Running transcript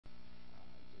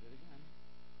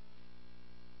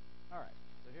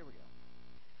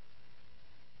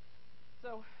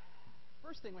So,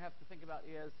 first thing we have to think about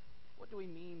is, what do we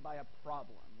mean by a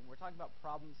problem? When we're talking about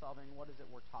problem solving, what is it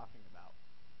we're talking about?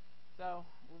 So,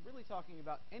 we're really talking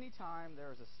about any time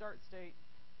there is a start state,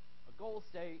 a goal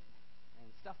state, and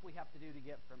stuff we have to do to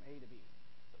get from A to B.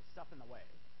 So, stuff in the way.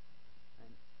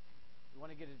 And you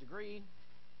want to get a degree,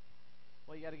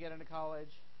 well, you got to get into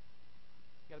college,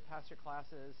 you got to pass your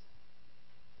classes,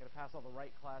 you got to pass all the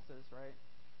right classes, right?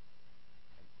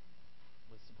 I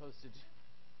was supposed to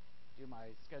do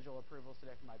my schedule approvals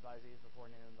today for my advisees before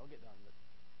noon. They'll get done, but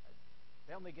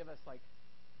they only give us like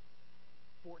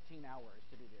 14 hours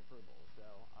to do the approvals, so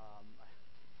I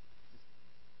just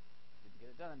didn't get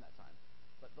it done in that time,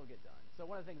 but they'll get done. So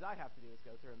one of the things I have to do is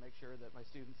go through and make sure that my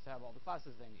students have all the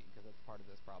classes they need, because that's part of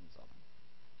this problem solving.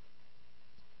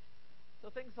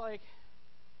 So things like,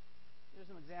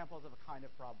 here's some examples of a kind of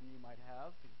problem you might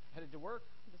have. Headed to work,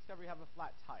 discover you have a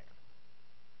flat tire.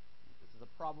 This is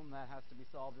a problem that has to be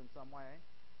solved in some way.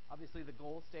 Obviously, the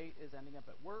goal state is ending up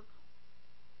at work.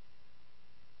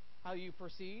 How you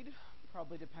proceed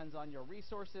probably depends on your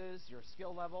resources, your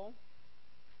skill level.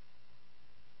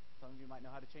 Some of you might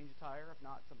know how to change a tire. If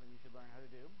not, something you should learn how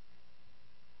to do.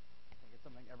 I think it's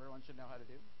something everyone should know how to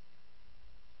do.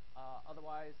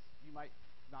 Otherwise, you might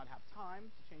not have time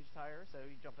to change a tire, so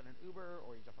you jump in an Uber,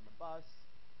 or you jump on the bus,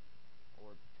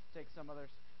 or take some other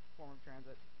form of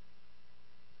transit.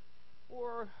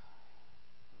 Or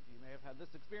you may have had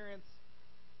this experience,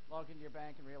 log into your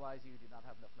bank and realize you do not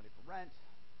have enough money for rent.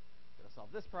 Got to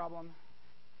solve this problem.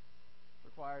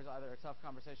 Requires either a tough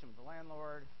conversation with the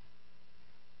landlord,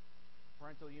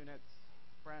 parental units,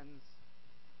 friends,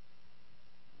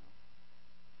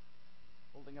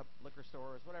 holding up liquor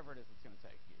stores, whatever it is it's going to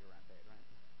take to get your rent paid, right?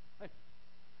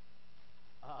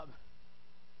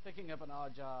 Picking up an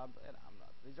odd job. And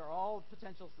these are all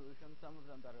potential solutions, some of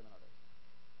them better than others.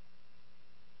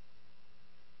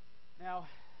 Now,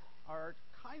 our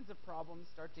kinds of problems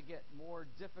start to get more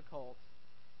difficult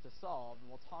to solve, and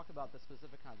we'll talk about the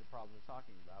specific kinds of problems we're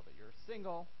talking about. But you're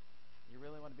single, you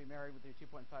really want to be married with your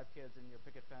 2.5 kids and your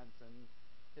picket fence and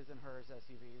his and hers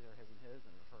SUVs, or his and his,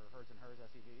 and hers and hers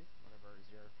SUVs, whatever is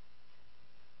your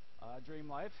dream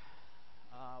life,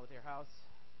 with your house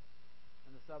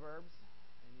in the suburbs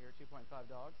and your 2.5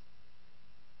 dogs.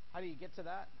 How do you get to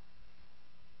that?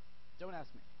 Don't ask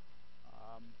me.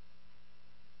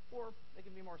 Or they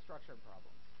can be more structured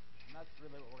problems, and that's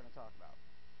really what we're going to talk about.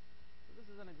 So this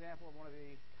is an example of one of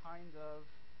the kinds of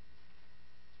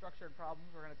structured problems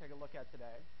we're going to take a look at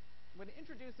today. I'm going to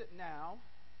introduce it now,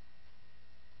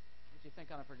 let you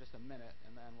think on it for just a minute,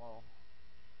 and then we'll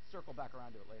circle back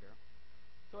around to it later.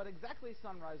 So at exactly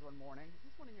sunrise one morning, is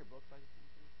this one in your book by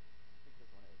chance? I think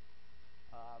this one is.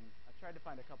 I tried to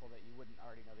find a couple that you wouldn't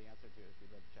already know the answer to if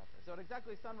you read the chapter. So at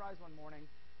exactly sunrise one morning,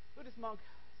 Buddhist monk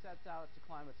sets out to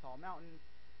climb a tall mountain.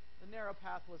 The narrow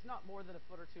path was not more than a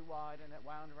foot or two wide, and it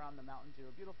wound around the mountain to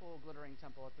a beautiful, glittering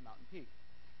temple at the mountain peak.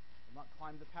 The monk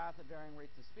climbed the path at varying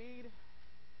rates of speed.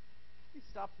 He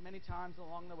stopped many times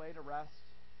along the way to rest,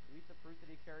 to eat the fruit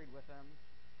that he carried with him.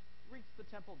 He reached the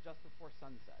temple just before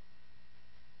sunset.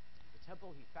 At the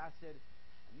temple, he fasted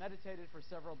and meditated for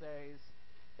several days.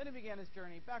 Then he began his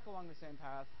journey back along the same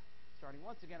path, starting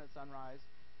once again at sunrise,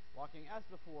 walking as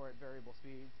before at variable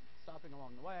speeds, stopping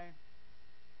along the way.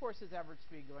 Of course, his average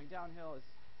speed going downhill is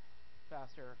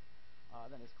faster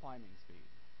than his climbing speed.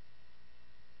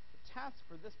 The task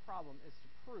for this problem is to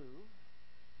prove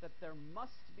that there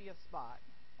must be a spot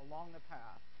along the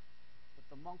path that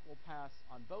the monk will pass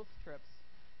on both trips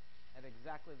at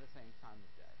exactly the same time of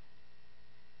day.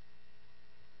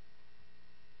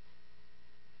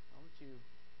 I'll let you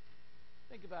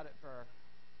think about it for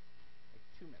like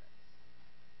 2 minutes.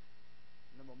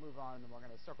 And then we'll move on, and we're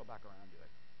going to circle back around to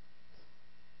it.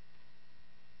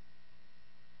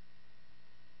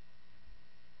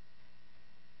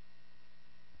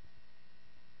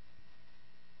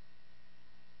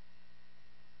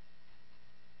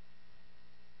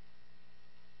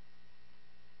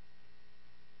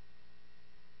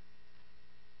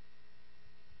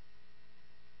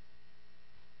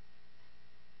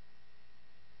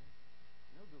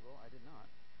 No, Google, I did not.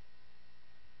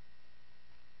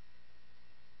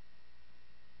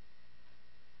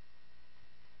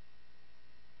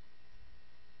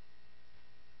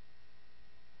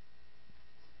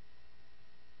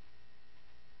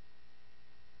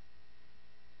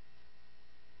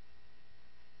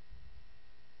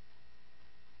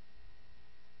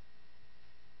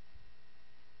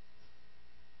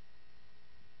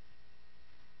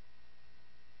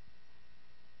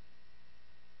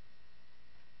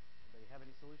 Anybody have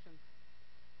any solutions?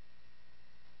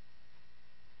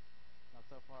 Not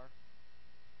so far?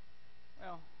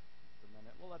 Well, it's a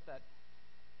minute. We'll let that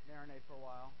marinate for a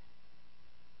while.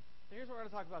 So here's what we're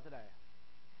going to talk about today.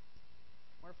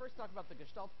 We're going to first talk about the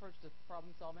Gestalt approach to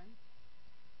problem solving,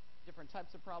 different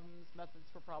types of problems,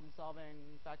 methods for problem solving,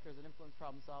 factors that influence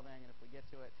problem solving, and if we get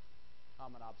to it,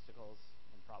 common obstacles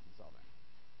in problem solving.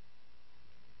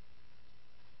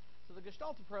 So the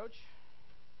Gestalt approach,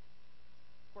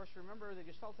 of course, remember the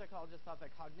Gestalt psychologists thought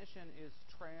that cognition is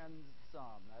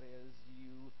trans-sum. That is,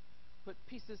 you put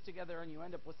pieces together and you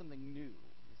end up with something new,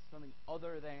 something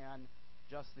other than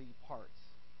just the parts.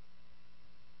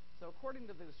 So according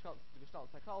to the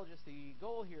Gestalt psychologist, the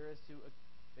goal here is to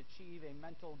achieve a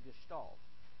mental Gestalt,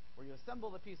 where you assemble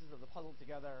the pieces of the puzzle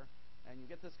together and you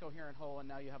get this coherent whole, and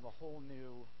now you have a whole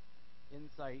new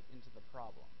insight into the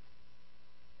problem.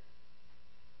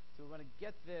 So we want to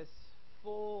get this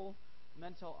full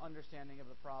mental understanding of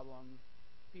the problem,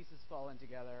 pieces fall in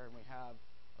together, and we have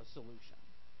a solution.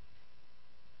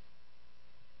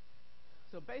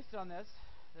 So based on this,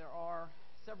 there are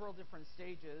several different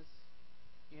stages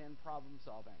in problem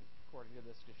solving, according to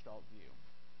this Gestalt view.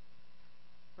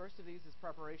 First of these is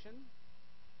preparation.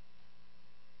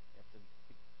 You have to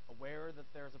be aware that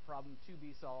there's a problem to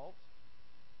be solved.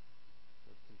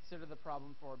 So consider the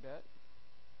problem for a bit.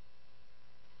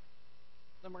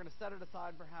 Then we're going to set it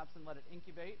aside perhaps and let it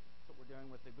incubate. That's what we're doing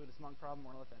with the Buddhist monk problem.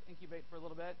 We're going to let that incubate for a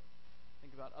little bit.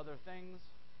 Think about other things.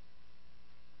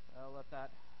 Let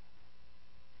that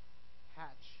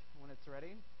hatch when it's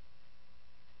ready.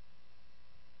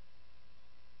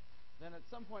 Then at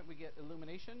some point we get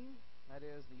illumination. That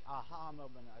is the aha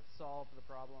moment. I've solved the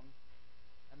problem.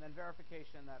 And then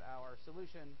verification that our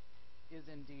solution is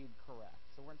indeed correct.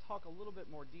 So we're going to talk a little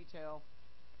bit more detail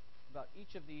about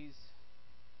each of these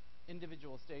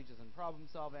individual stages in problem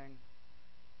solving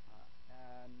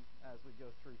and as we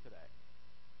go through today.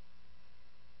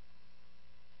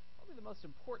 Probably the most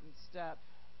important step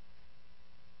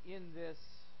in this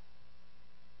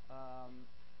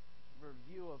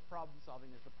review of problem solving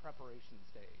is the preparation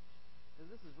stage. So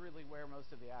this is really where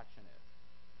most of the action is.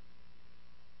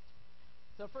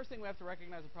 So first thing, we have to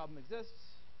recognize a problem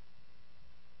exists,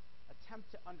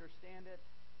 attempt to understand it,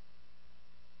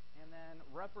 and then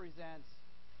represent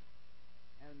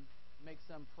and make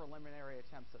some preliminary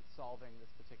attempts at solving this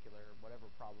particular whatever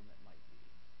problem it might be.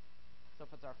 So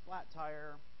if it's our flat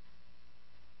tire,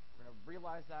 we're going to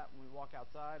realize that when we walk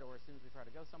outside or as soon as we try to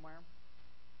go somewhere.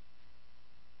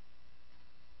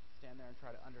 Stand there and try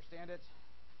to understand it.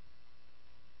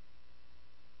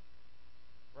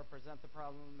 Represent the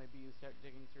problem. Maybe you start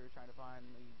digging through, trying to find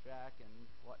the jack and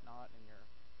whatnot in your,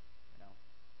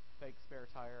 fake spare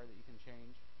tire that you can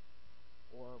change,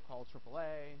 or call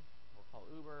AAA, or call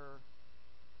Uber,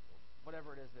 or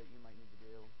whatever it is that you might need to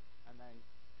do, and then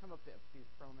come up with these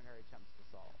preliminary attempts to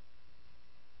solve.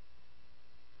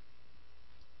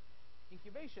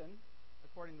 Incubation,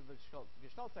 according to the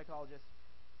Gestalt psychologist,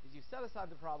 is you set aside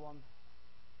the problem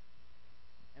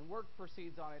and work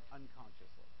proceeds on it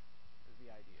unconsciously, is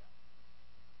the idea.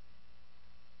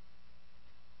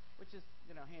 Which is,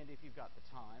 handy if you've got the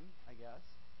time, I guess.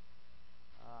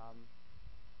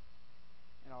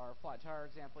 In our flat tire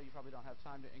example, you probably don't have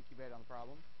time to incubate on the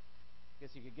problem. I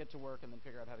guess you could get to work and then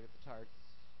figure out how to get the tire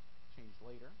changed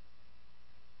later.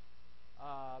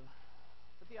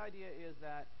 But the idea is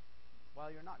that while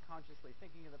you're not consciously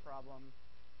thinking of the problem,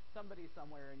 somebody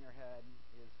somewhere in your head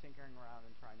is tinkering around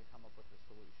and trying to come up with a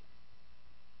solution.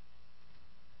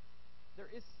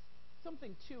 There is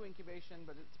something to incubation,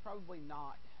 but it's probably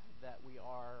not that we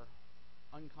are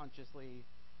unconsciously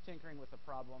tinkering with the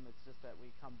problem. It's just that we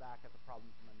come back at the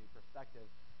problem from a new perspective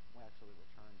and we actually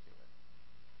return to it.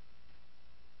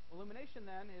 Illumination,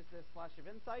 then, is this flash of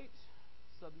insight.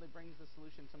 Suddenly brings the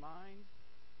solution to mind.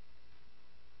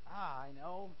 I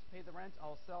know. To pay the rent,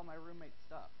 I'll sell my roommate's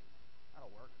stuff.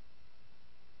 That'll work.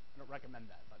 I don't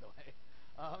recommend that, by the way.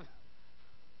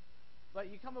 But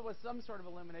you come up with some sort of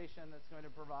illumination that's going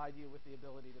to provide you with the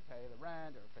ability to pay the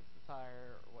rent or fix the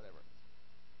tire or whatever it is.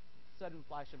 Sudden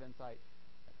flash of insight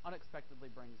that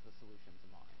unexpectedly brings the solution to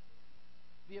mind.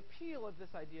 The appeal of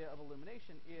this idea of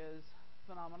illumination is,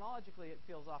 phenomenologically, it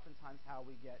feels oftentimes how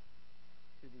we get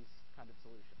to these kind of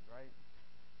solutions, right?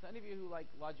 So any of you who like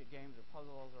logic games or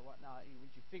puzzles or whatnot,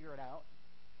 once you figure it out,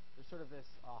 there's sort of this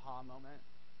aha moment.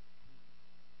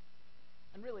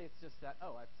 And really it's just that,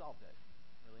 I've solved it.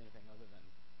 Not really anything other than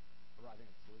arriving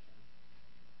at the solution.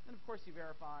 Then of course you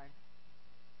verify.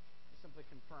 You simply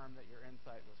confirm that your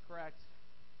insight was correct,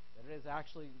 that it is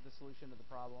actually the solution to the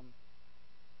problem.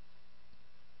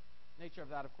 Nature of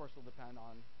that, of course, will depend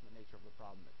on the nature of the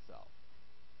problem itself.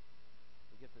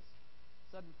 We get this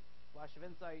sudden flash of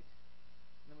insight,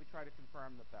 and then we try to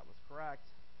confirm that that was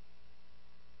correct.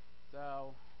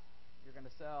 So you're going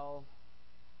to sell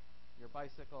your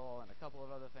bicycle and a couple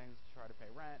of other things to try to pay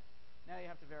rent. Now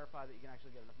you have to verify that you can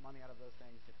actually get enough money out of those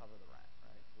things to cover the rent,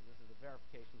 right? So this is the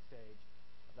verification stage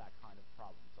of that kind of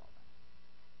problem solving.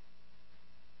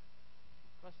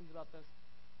 Questions about this?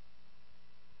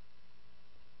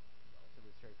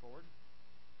 Relatively straightforward.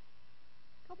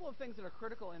 A couple of things that are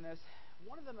critical in this.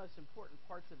 One of the most important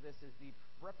parts of this is the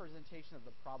representation of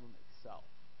the problem itself.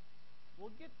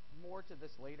 We'll get more to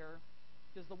this later,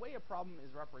 because the way a problem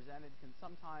is represented can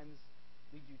sometimes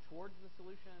lead you towards the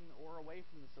solution or away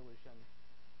from the solution,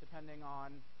 depending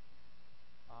on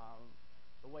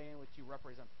the way in which you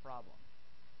represent the problem.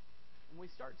 When we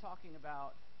start talking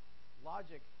about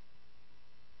logic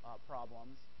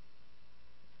problems,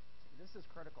 this is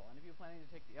critical. And if you're planning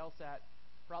to take the LSAT,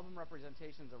 problem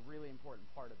representation is a really important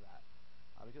part of that,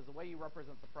 because the way you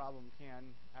represent the problem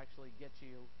can actually get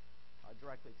you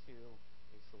directly to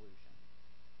a solution.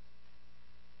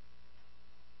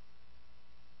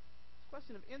 This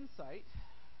question of insight.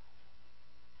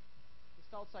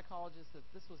 Gestalt psychologists that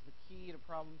this was the key to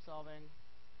problem solving.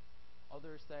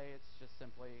 Others say it's just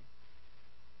simply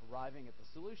arriving at the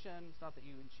solution. It's not that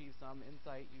you achieve some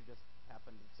insight, you just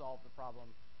happen to solve the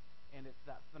problem. And it's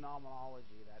that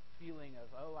phenomenology, that feeling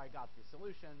of, oh, I got the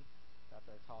solution, that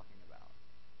they're talking about.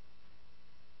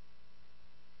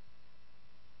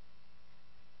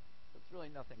 It's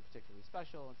really nothing particularly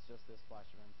special, it's just this flash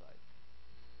of insight.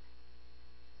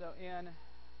 So in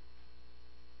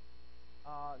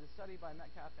the study by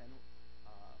Metcalf and I'm not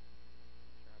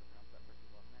sure how to pronounce that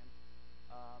person's last name,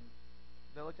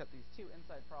 they looked at these two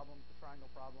insight problems, the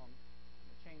triangle problem and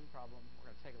the chain problem.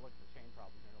 We're going to take a look at the chain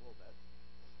problem here in a little bit.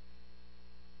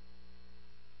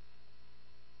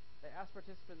 They asked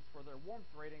participants for their warmth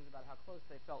ratings about how close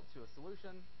they felt to a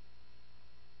solution.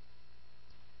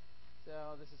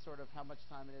 So this is sort of how much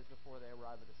time it is before they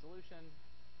arrive at a solution.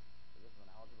 So this is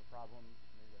an algebra problem.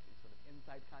 These are these sort of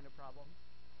insight kind of problems.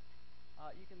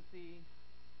 You can see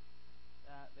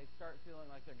that they start feeling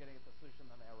like they're getting at the solution,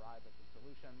 then they arrive at the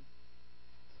solution.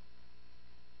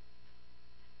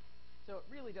 So it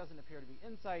really doesn't appear to be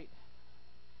insight.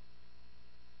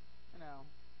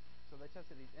 So they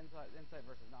tested these insight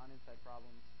versus non-insight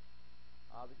problems.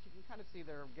 But you can kind of see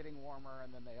they're getting warmer,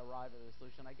 and then they arrive at a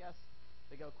solution. I guess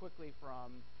they go quickly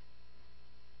from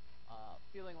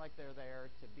feeling like they're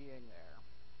there to being there.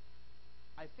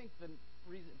 I think the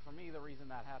reason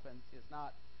that happens is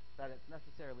not that it's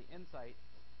necessarily insight,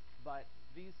 but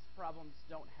these problems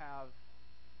don't have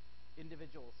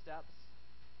individual steps.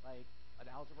 Like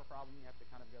an algebra problem, you have to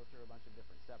kind of go through a bunch of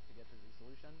different steps to get to the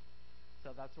solution.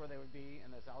 So that's where they would be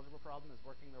in this algebra problem, is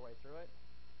working their way through it.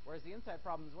 Whereas the insight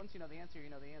problems, once you know the answer,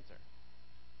 you know the answer.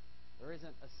 There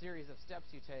isn't a series of steps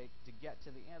you take to get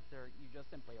to the answer. You just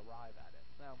simply arrive at it.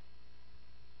 So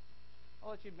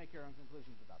I'll let you make your own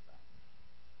conclusions about that.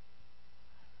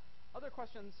 Other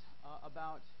questions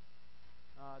about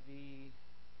the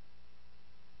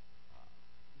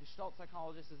Gestalt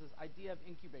psychologist is this idea of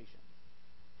incubation.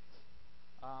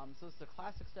 So this is a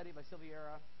classic study by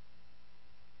Silveira.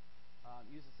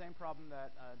 Used the same problem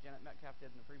that Janet Metcalf did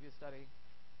in the previous study.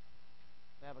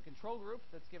 They have a control group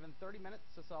that's given 30 minutes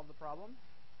to solve the problem.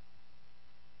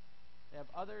 They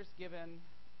have others given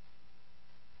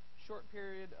short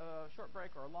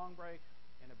break or a long break,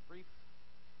 and a brief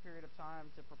period of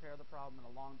time to prepare the problem, and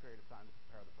a long period of time to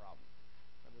prepare the problem.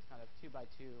 So this kind of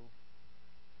 2x2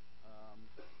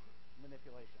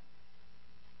 manipulation.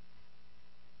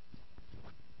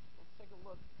 Let's take a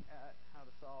look at how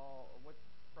to solve what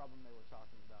problem they were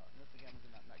talking about. And this again was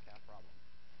in that Metcalf problem.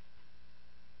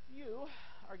 You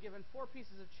are given 4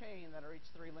 pieces of chain that are each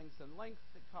 3 links in length.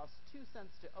 It costs 2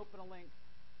 cents to open a link,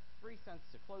 3 cents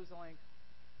to close a link.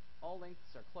 All links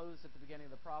are closed at the beginning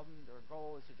of the problem. Their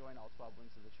goal is to join all 12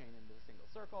 links of the chain into a single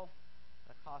circle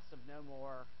at a cost of no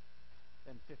more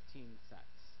than 15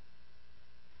 cents.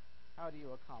 How do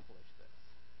you accomplish this?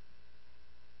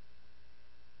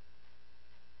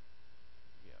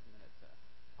 You have a minute to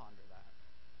ponder that.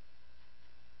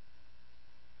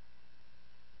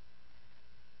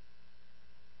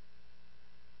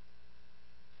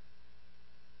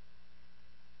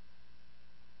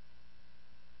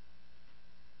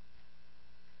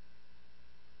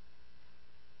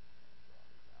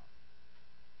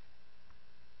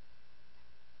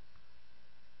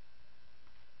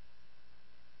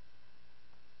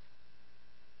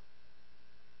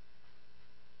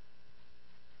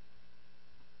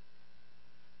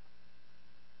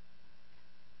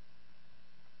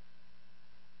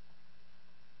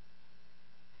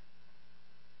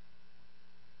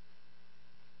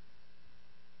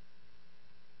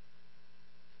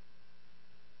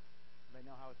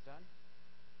 how it's done.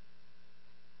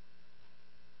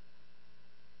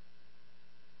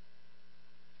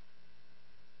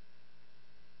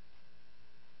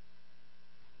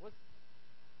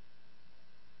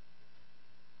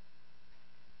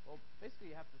 Well,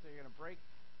 basically you have to say you're going to break,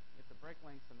 you have to break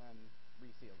links and then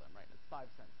reseal them, right? And it's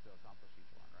 5 cents to accomplish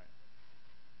each one, right?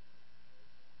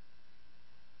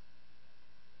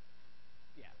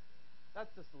 Yeah,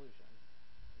 that's the solution.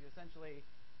 You essentially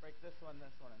break this one,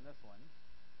 and this one,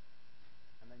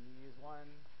 and then you use one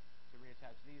to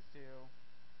reattach these two,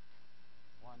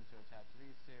 one to attach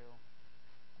these two,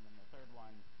 and then the third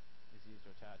one is used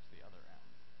to attach the other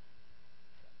ends.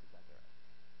 That's exactly right.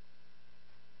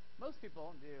 Most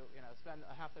people do, spend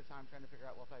a half their time trying to figure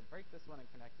out, well, if I break this one and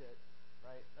connect it,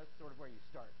 right, that's sort of where you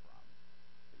start from.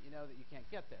 But you know that you can't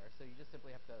get there, so you just simply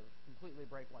have to completely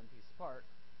break one piece apart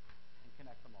and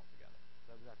connect them all together.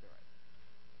 So exactly right.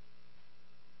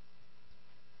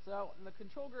 So in the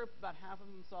control group, about half of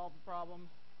them solved the problem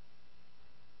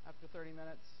after 30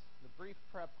 minutes. The brief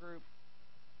prep group,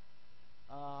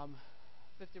 50%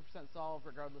 solved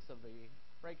regardless of the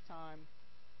break time.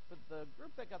 But the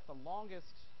group that got the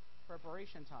longest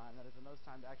preparation time, that is the most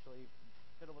time to actually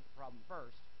fiddle with the problem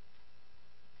first,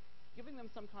 giving them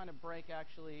some kind of break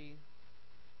actually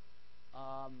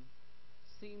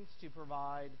seems to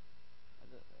provide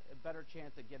a better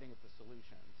chance at getting at the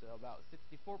solution. So about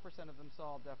 64% of them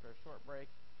solved after a short break,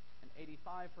 and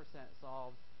 85%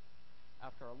 solved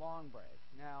after a long break.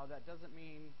 Now, that doesn't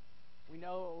mean we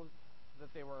know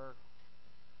that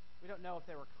we don't know if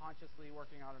they were consciously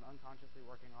working on it, unconsciously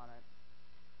working on it,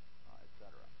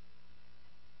 etc.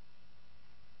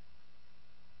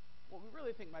 What we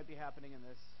really think might be happening in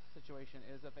this situation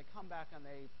is that they come back and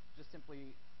they just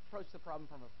simply approach the problem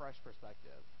from a fresh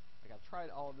perspective. Like, I've tried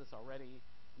all of this already,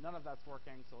 none of that's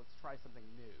working, so let's try something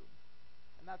new.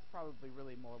 And that's probably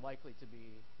really more likely to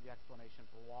be the explanation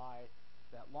for why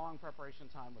that long preparation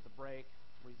time with a break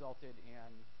resulted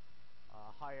in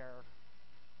higher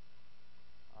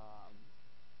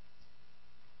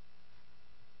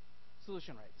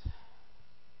solution rates.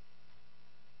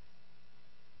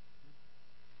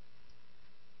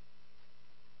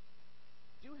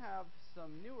 Do have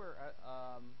some newer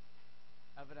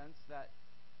evidence that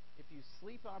if you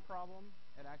sleep on a problem,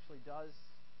 it actually does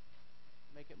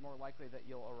make it more likely that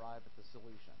you'll arrive at the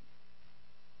solution.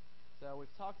 So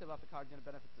we've talked about the cognitive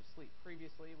benefits of sleep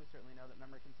previously. We certainly know that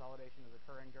memory consolidation is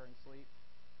occurring during sleep.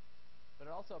 But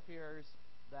it also appears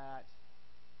that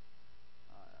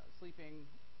sleeping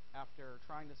after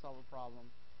trying to solve a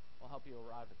problem will help you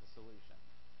arrive at the solution.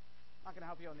 Not going to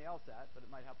help you on the LSAT, but it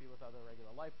might help you with other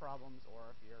regular life problems,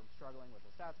 or if you're struggling with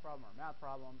a stats problem or a math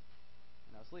problem,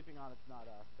 sleeping on it's not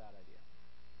a bad idea.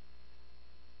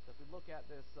 So if we look at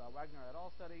this Wagner et al.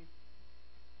 Study,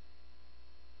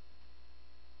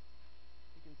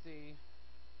 you can see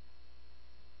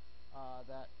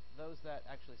that those that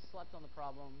actually slept on the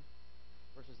problem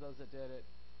versus those that did it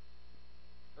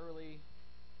early,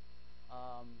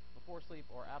 before sleep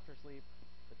or after sleep,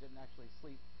 but didn't actually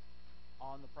sleep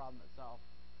on the problem itself,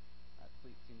 that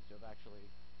sleep seems to have actually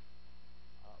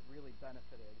really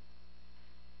benefited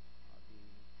the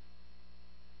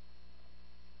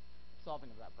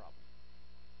solving of that problem.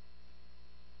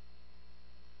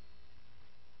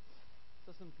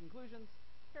 So some conclusions,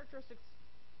 characteristics,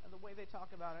 and the way they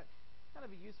talk about it, kind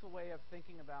of a useful way of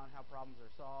thinking about how problems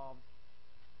are solved.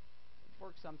 It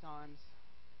works sometimes.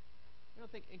 We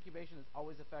don't think incubation is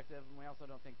always effective, and we also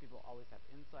don't think people always have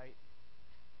insight.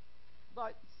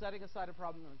 But setting aside a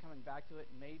problem and coming back to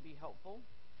it may be helpful.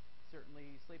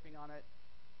 Certainly sleeping on it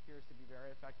appears to be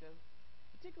very effective,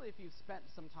 particularly if you've spent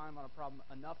some time on a problem,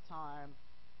 enough time,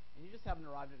 and you just haven't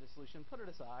arrived at a solution. Put it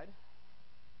aside.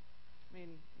 I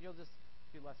mean, you'll just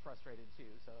be less frustrated too,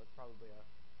 so it's probably a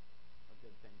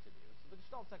good thing to do. So the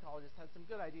Gestalt psychologist had some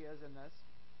good ideas in this,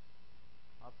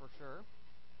 for sure.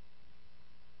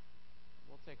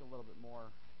 We'll take a little bit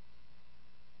more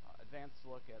advanced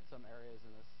look at some areas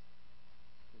in this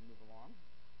as we move along.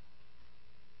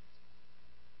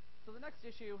 So the next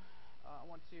issue I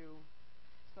want to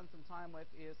spend some time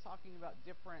with is talking about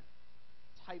different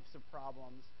types of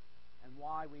problems and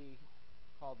why we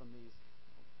call them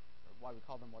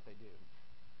what they do.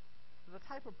 So the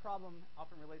type of problem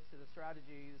often relates to the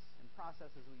strategies and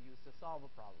processes we use to solve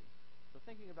a problem. So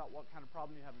thinking about what kind of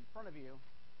problem you have in front of you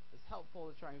is helpful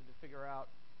to trying to figure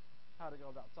out how to go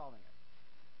about solving it.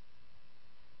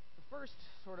 The first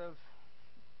sort of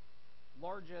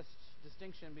largest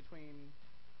distinction between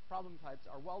problem types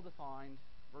are well-defined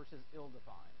versus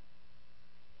ill-defined.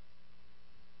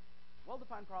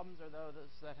 Well-defined problems are those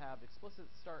that have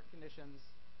explicit start conditions,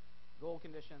 goal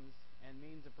conditions, and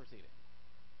means of proceeding.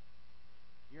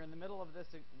 You're in the middle of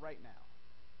this right now.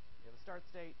 You have a start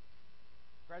state,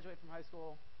 graduate from high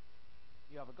school.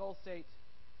 You have a goal state,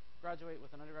 graduate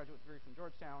with an undergraduate degree from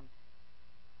Georgetown,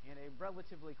 and a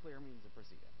relatively clear means of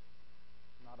proceeding.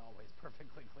 Not always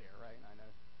perfectly clear, right?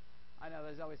 I know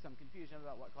there's always some confusion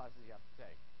about what classes you have to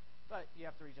take. But you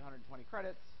have to reach 120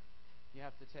 credits. You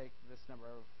have to take this number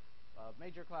of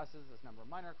major classes, this number of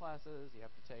minor classes. You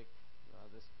have to take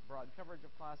this broad coverage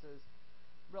of classes,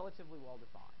 relatively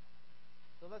well-defined.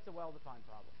 So that's a well-defined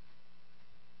problem.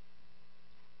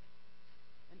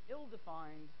 An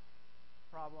ill-defined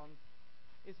problem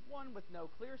is one with no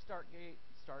clear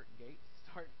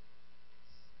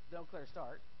no clear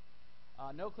start,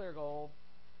 no clear goal,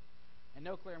 and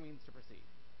no clear means to proceed.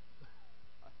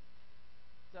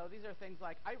 So these are things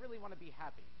like, I really want to be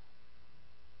happy.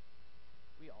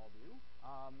 We all do.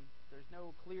 There's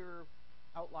no clear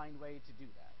outlined way to do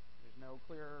that. There's no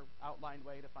clear outlined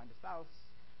way to find a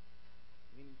spouse,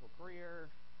 meaningful career,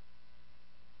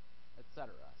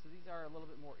 etc. So these are a little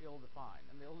bit more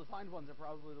ill-defined. And the ill-defined ones are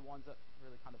probably the ones that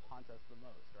really kind of haunt us the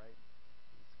most, right?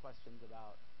 These questions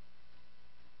about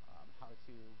how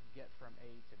to get from A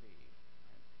to B.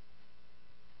 Right?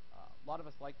 A lot of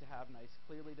us like to have nice,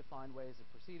 clearly defined ways of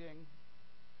proceeding.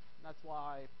 And that's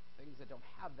why things that don't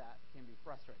have that can be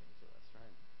frustrating to us,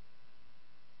 right?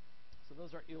 So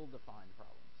those are ill-defined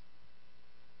problems.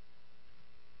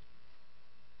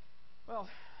 Well,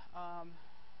 to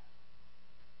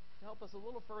help us a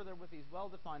little further with these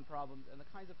well-defined problems and the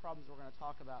kinds of problems we're going to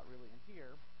talk about really in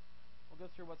here, we'll go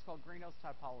through what's called Greeno's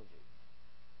typology.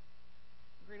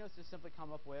 Greeno's just simply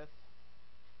come up with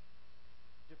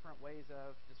different ways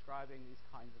of describing these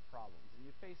kinds of problems. And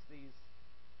you've faced these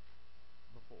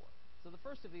before. So the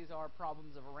first of these are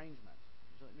problems of arrangement.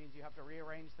 Usually it means you have to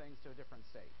rearrange things to a different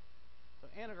state. So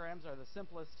anagrams are the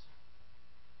simplest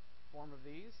form of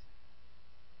these.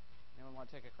 Anyone want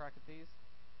to take a crack at these?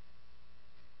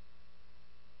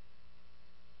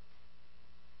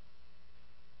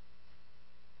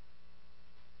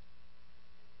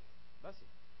 Bessie.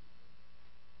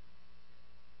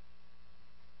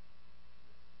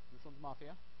 This one's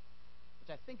mafia,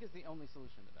 which I think is the only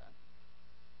solution to that.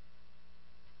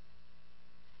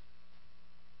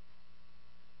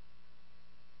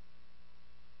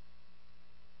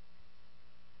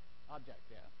 Object,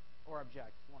 yeah. Or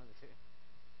object, one of the two.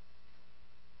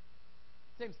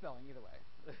 Same spelling, either way.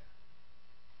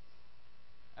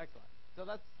 Excellent. So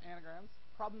that's anagrams.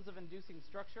 Problems of inducing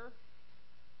structure.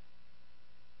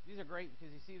 These are great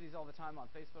because you see these all the time on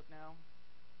Facebook now.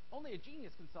 Only a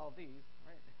genius can solve these,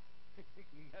 right? You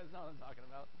guys know what I'm talking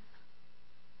about.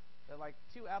 They're like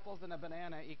 2 apples and a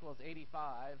banana equals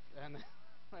 85, and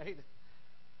right?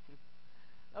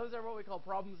 Those are what we call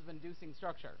problems of inducing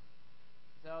structure.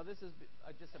 So this is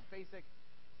just a basic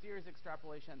series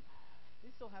extrapolation. Do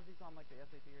you still have these on like the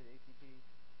SAT or the ACT?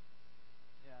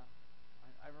 Yeah.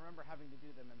 I remember having to do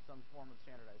them in some form of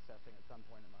standardized testing at some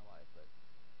point in my life. But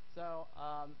so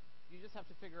you just have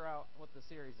to figure out what the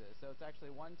series is. So it's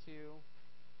actually 1, 2,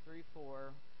 3,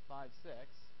 4, 5, 6.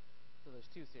 So there's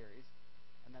 2 series.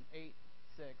 And then 8,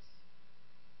 6,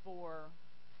 4,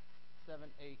 7,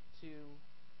 8, 2.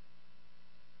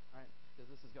 Right? Because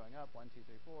this is going up, 1, 2,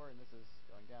 3, 4, and this is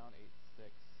going down, 8,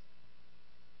 6,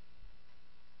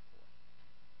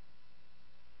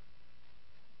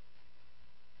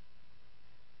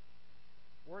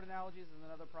 4. Word analogies is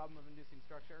another problem of inducing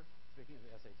structure, speaking of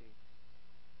the SAT.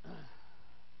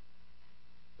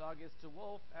 Dog is to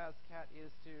wolf as cat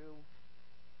is to...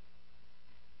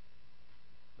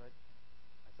 Good.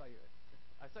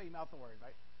 I saw you mouth the word,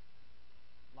 right?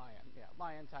 Lion, yeah.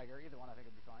 Lion, tiger, either one I think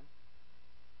would be fine.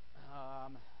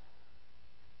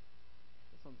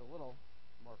 This one's a little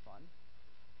more fun.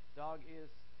 Dog is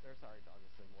to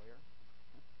lawyer.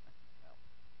 Well,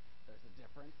 there's a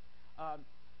difference.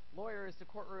 Lawyer is to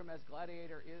courtroom as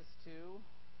gladiator is to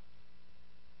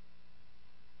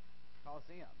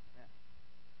Coliseum. Yeah.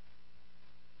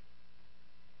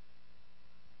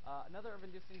 Another of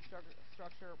inducing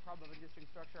problem of inducing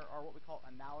structure are what we call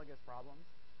analogous problems.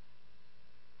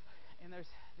 And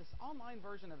there's this online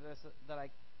version of this that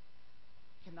I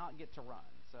cannot get to run.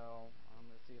 So I'm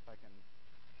going to see if I can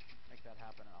make that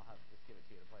happen, and I'll just give it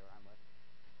to you to play around with.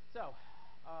 So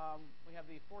we have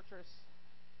the fortress,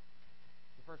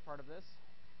 the first part of this.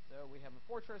 So we have a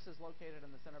fortress is located in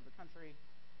the center of the country.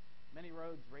 Many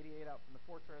roads radiate out from the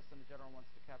fortress, and the general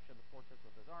wants to capture the fortress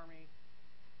with his army.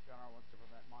 The general wants to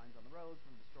prevent mines on the roads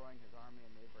from destroying his army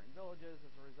and neighboring villages.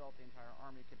 As a result, the entire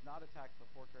army could not attack the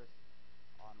fortress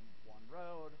on one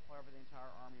road. However, the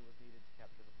entire army was needed to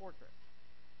capture the fortress.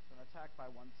 So an attack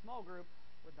by one small group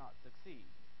would not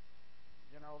succeed.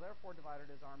 General therefore divided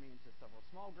his army into several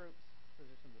small groups,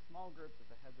 positioned the small groups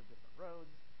at the heads of different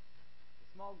roads. The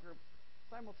small group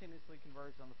simultaneously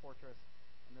converged on the fortress,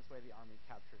 and this way the army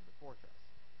captured the fortress.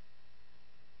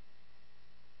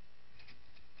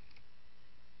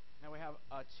 Now we have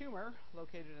a tumor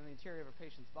located in the interior of a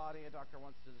patient's body. A doctor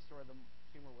wants to destroy the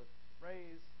tumor with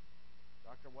rays.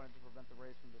 The doctor wanted to prevent the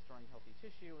rays from destroying healthy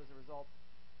tissue. As a result,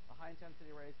 the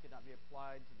high-intensity rays could not be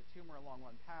applied to the tumor along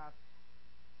one path.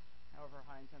 However,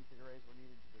 high-intensity rays were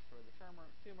needed to destroy the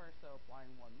tumor, so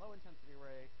applying one low-intensity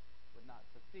ray would not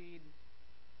succeed.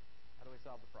 How do we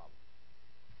solve the problem?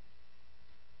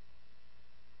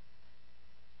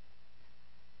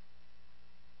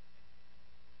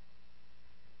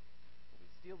 We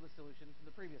steal the solution from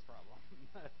the previous problem.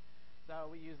 So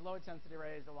we use low-intensity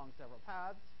rays along several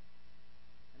paths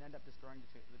and end up destroying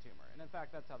the tumor. And in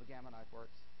fact, that's how the gamma knife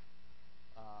works,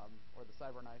 or the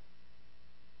cyber knife.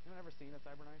 Anyone ever seen a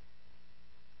cyber knife?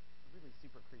 They're really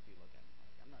super creepy looking.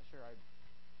 Like, I'm not sure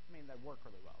they work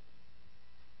really well.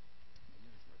 I'm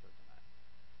doing some research on that.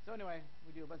 So anyway,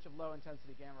 we do a bunch of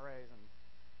low-intensity gamma rays and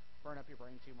burn up your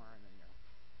brain tumor, and then you're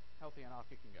healthy and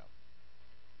off you can go.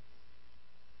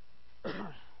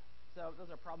 So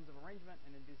those are problems of arrangement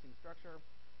and inducing structure.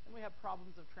 Then we have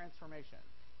problems of transformation.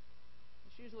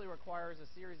 This usually requires a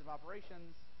series of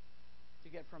operations to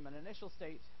get from an initial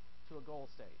state to a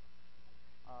goal state.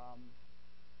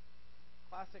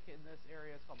 Classic in this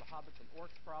area is called the hobbits and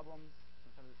orcs problems.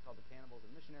 Sometimes it's called the cannibals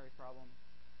and missionaries problem.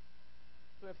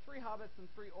 So we have 3 hobbits and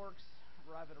 3 orcs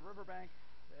arrive at a riverbank.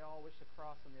 They all wish to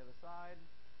cross on the other side.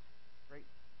 Great.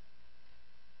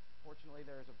 Fortunately,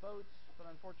 there is a boat, but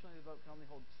unfortunately the boat can only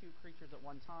hold 2 creatures at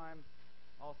one time.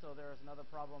 Also, there is another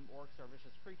problem. Orcs are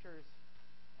vicious creatures,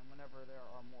 and whenever there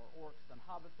are more orcs than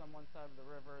hobbits on one side of the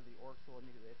river, the orcs will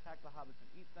immediately attack the hobbits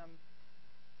and eat them.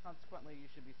 Consequently, you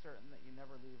should be certain that you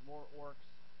never leave more orcs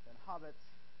than hobbits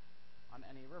on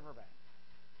any riverbank.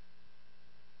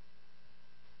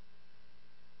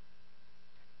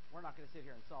 We're not going to sit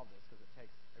here and solve this because it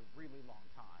takes a really long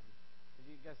time. Did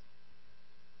you guys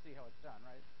see how it's done,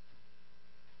 right?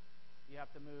 You have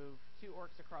to move 2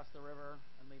 orcs across the river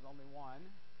and leave only 1.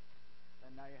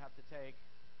 Then now you have to take,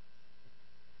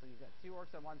 so you've got 2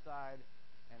 orcs on one side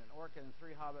and an orc and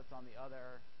 3 hobbits on the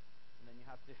other, and then you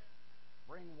have to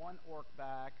bring 1 orc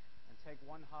back and take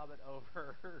 1 hobbit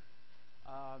over.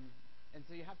 And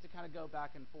so you have to kind of go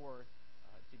back and forth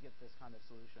to get this kind of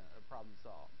solution or problem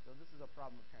solved. So this is a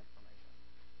problem of transformation.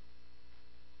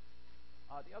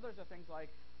 The others are things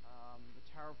like the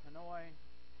Tower of Hanoi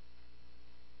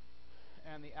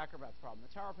and the acrobat's problem.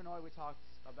 The Tower of Hanoi we talked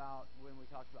about when we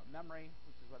talked about memory,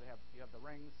 which is where you have the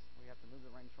rings. We have to move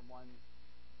the rings from one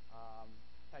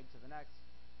peg to the next.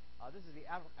 This is the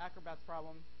acrobat's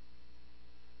problem.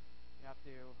 You have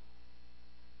to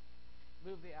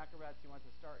move the acrobats. You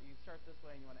start this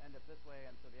way and you want to end up this way,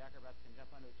 and so the acrobats can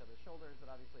jump onto each other's shoulders, but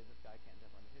obviously this guy can't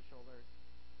jump onto his shoulders.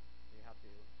 So you have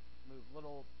to move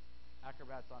little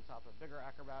acrobats on top of bigger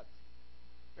acrobats.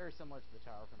 Very similar to the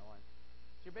Tower of Hanoi.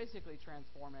 So you're basically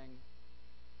transforming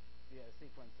via a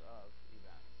sequence of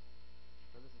events.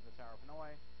 So this is the Tower of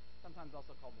Hanoi, sometimes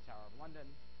also called the Tower of London.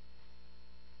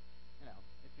 You know,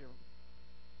 if you're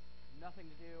nothing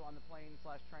to do on the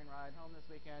plane/train ride home this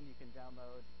weekend, you can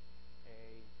download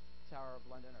a Tower of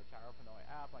London or Tower of Hanoi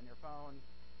app on your phone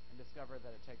and discover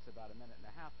that it takes about 1.5 minutes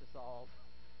to solve,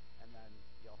 and then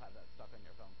you'll have that stuck on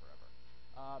your phone forever.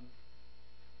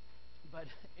 But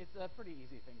it's a pretty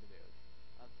easy thing to do.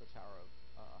 That's the Tower of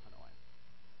Hanoi.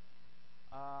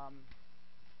 Let's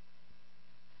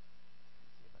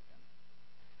see if I can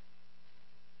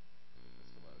get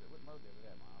this to load. It wouldn't load the other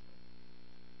day at my office.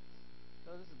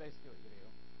 So this is basically what you do.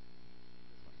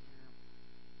 This one here,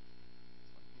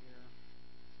 this one here,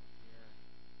 this one here,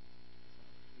 this one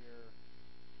over here,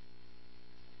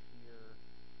 here,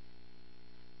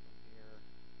 this one here.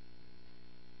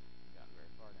 I've gotten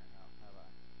very far there now, have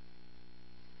I?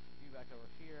 You back over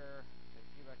here, take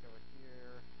you back over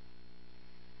here.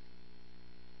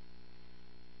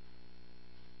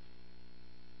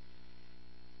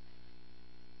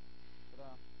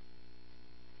 Ta-da.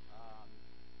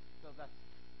 So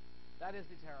that is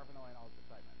the Tower of Hanoi and all its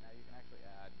excitement. Now you can actually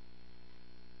add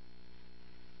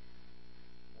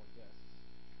more discs.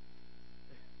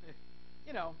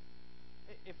 You know,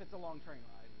 if it's a long train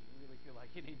ride and you really feel like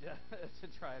you need to to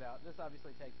try it out. This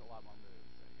obviously takes a lot more moves.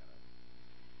 So you gotta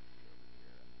you over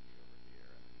here and then you over here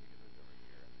and then you get moved over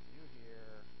here and then you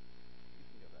here. You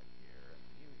can go back here and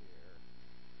then you here.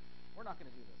 We're not going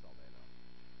to do this all day though.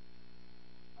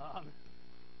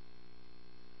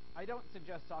 I don't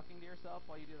suggest talking to yourself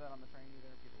while you do that on the train either.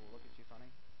 People will look at you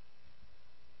funny.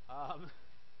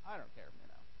 I don't care,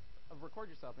 record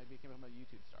yourself, maybe you can become a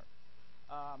YouTube star,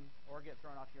 or get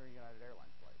thrown off your United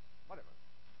Airlines flight, whatever.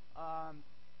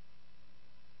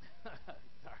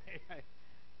 Sorry, I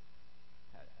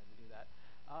had to do that.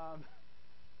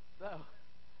 So,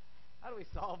 how do we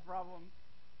solve problems?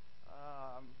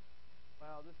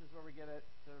 Well, this is where we get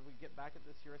back at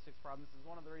this heuristics problem. This is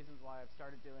one of the reasons why I've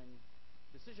started doing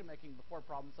decision making before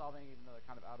problem solving, even though they're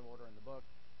kind of out of order in the book.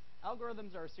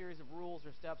 Algorithms are a series of rules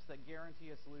or steps that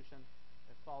guarantee a solution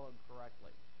if followed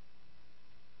correctly.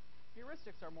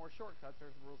 Heuristics are more shortcuts.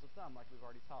 There's rules of thumb, like we've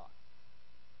already talked.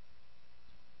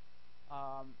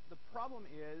 The problem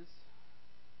is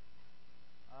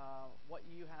what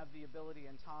you have the ability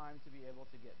and time to be able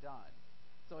to get done.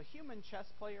 So a human chess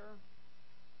player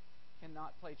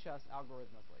cannot play chess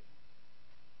algorithmically.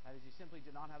 That is, you simply do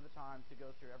not have the time to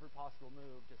go through every possible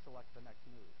move to select the next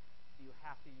move. So you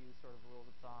have to use sort of rules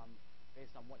of thumb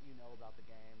based on what you know about the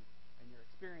game and your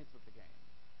experience with the game.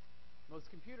 Most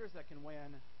computers that can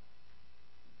win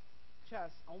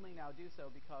chess only now do so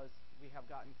because we have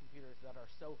gotten computers that are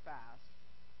so fast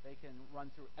they can run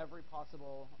through every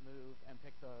possible move and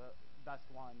pick the best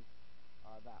one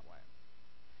that way.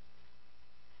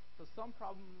 So some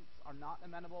problems are not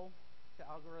amenable to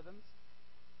algorithms,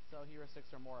 so heuristics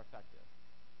are more effective.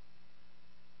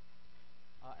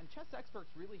 And chess experts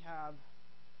really have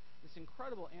this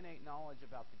incredible innate knowledge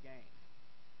about the game.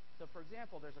 So for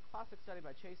example, there's a classic study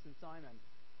by Chase and Simon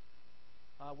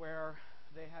where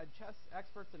they had chess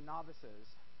experts and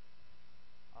novices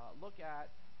look at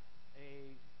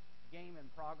a game in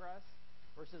progress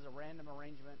versus a random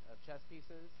arrangement of chess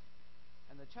pieces.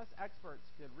 And the chess experts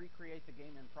could recreate the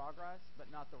game in progress, but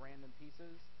not the random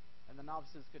pieces, and the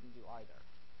novices couldn't do either.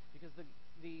 Because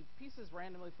the pieces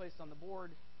randomly placed on the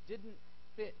board didn't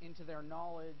fit into their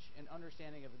knowledge and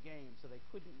understanding of the game, so they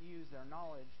couldn't use their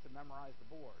knowledge to memorize the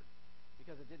board,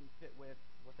 because it didn't fit with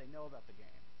what they know about the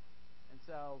game. And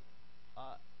so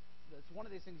it's one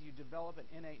of these things you develop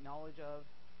an innate knowledge of.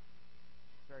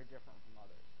 It's very different from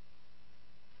others.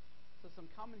 So some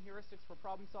common heuristics for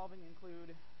problem solving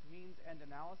include means-end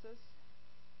analysis,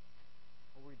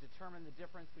 where we determine the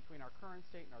difference between our current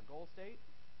state and our goal state.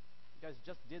 You guys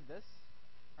just did this,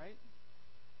 right?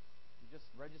 You just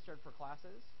registered for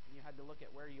classes, and you had to look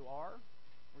at where you are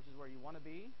versus where you want to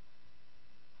be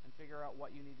and figure out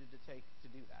what you needed to take to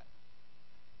do that.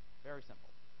 Very simple.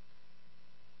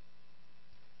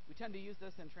 We tend to use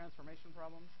this in transformation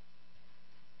problems,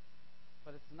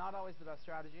 but it's not always the best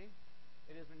strategy.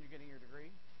 It is when you're getting your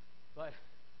degree. But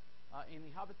in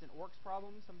the hobbits and orcs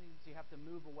problems, sometimes you have to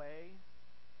move away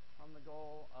from the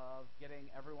goal of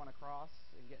getting everyone across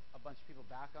and get a bunch of people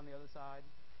back on the other side.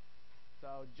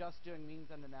 So just doing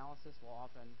means-end analysis will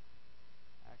often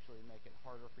actually make it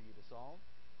harder for you to solve.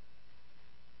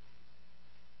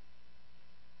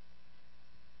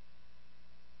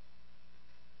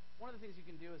 One of the things you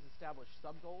can do is establish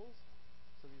sub-goals.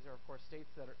 So these are, of course,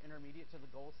 states that are intermediate to the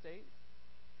goal state.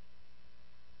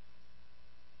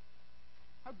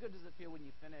 How good does it feel when you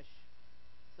finish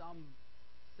some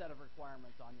set of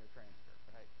requirements on your transcript,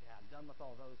 right? Yeah, I'm done with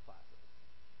all those classes.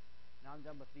 Now I'm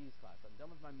done with these classes. I'm done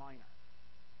with my minor,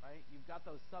 right? You've got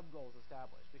those sub-goals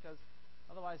established, because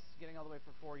otherwise getting all the way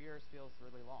for 4 years feels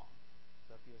really long.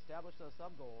 So if you establish those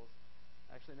sub-goals,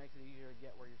 it actually makes it easier to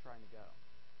get where you're trying to go.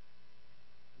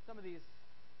 In some of these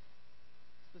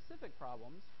specific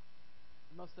problems,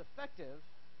 the most effective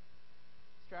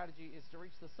strategy is to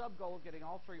reach the sub-goal of getting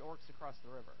all 3 orcs across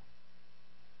the river.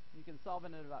 You can solve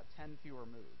it in about 10 fewer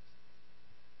moves.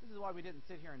 This is why we didn't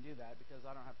sit here and do that, because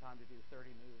I don't have time to do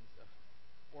 30 moves of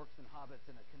orcs and hobbits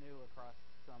in a canoe across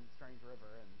some strange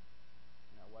river and,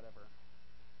 whatever,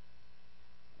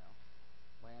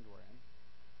 land we're in.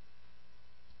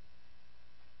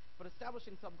 But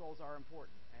establishing sub-goals are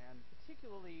important, and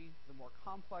particularly the more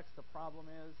complex the problem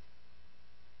is,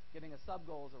 getting a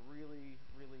sub-goal is a really,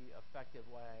 really effective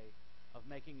way of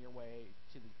making your way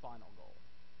to the final goal.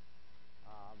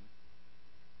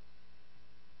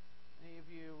 Any of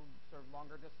you sort of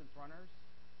longer distance runners?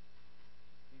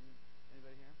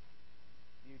 Anybody here?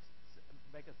 Do you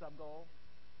make a sub-goal?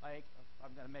 Like,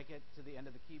 I'm going to make it to the end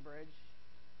of the Key Bridge,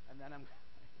 and then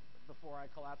before I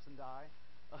collapse and die,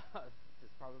 which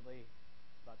is probably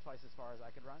about twice as far as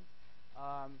I could run.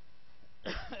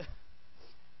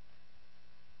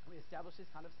 We establish these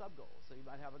kind of sub-goals. So you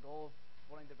might have a goal of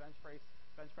wanting to bench press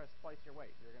twice your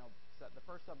weight. You're going to set the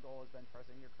first sub-goal as bench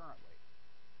pressing your current weight.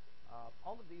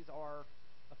 All of these are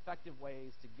effective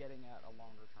ways to getting at a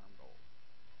longer-term goal.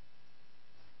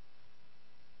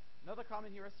 Another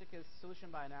common heuristic is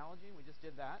solution by analogy. We just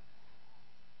did that.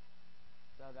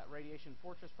 So that radiation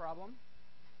fortress problem.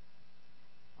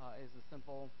 is a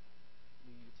simple,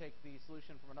 you take the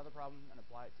solution from another problem and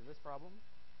apply it to this problem.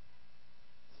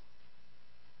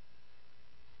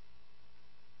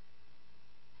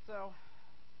 So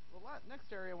the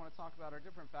next area I want to talk about are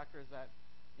different factors that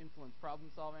influence problem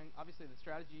solving. Obviously, the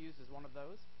strategy used is one of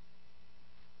those.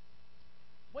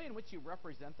 The way in which you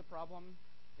represent the problem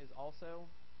is also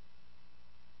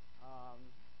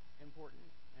important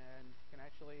and can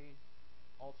actually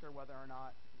alter whether or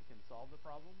not you can solve the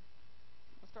problem.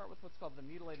 Let's start with what's called the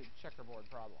mutilated checkerboard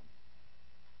problem.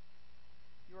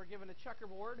 You are given a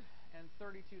checkerboard and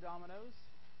 32 dominoes.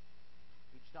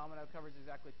 Each domino covers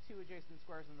exactly 2 adjacent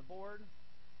squares on the board.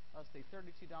 Thus, the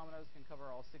 32 dominoes can cover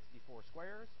all 64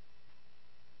 squares.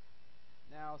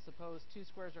 Now, suppose 2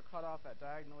 squares are cut off at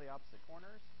diagonally opposite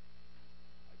corners,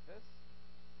 like this.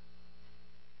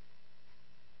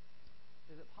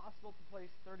 Is it possible to place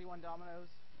 31 dominoes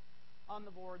on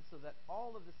the board so that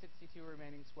all of the 62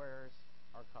 remaining squares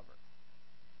are covered?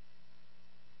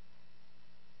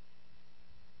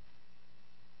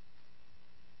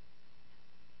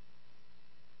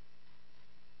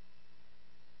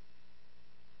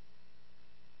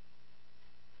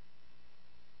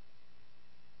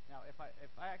 Now, if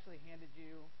I actually handed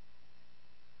you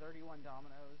 31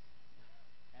 dominoes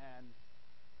and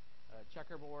a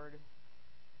checkerboard,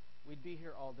 we'd be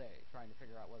here all day trying to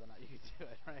figure out whether or not you could do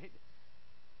it, right?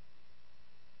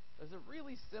 There's a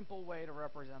really simple way to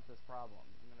represent this problem.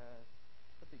 I'm going to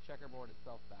put the checkerboard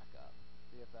itself back up,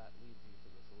 see if that leads you to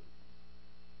the solution.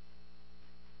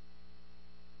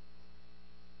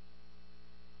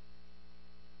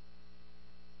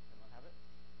 Anyone have it?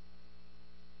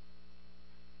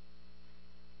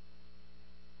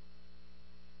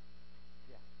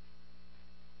 Yeah.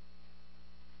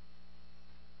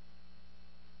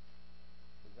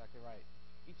 That's exactly right.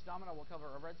 Each domino will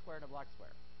cover a red square and a black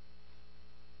square.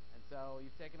 And so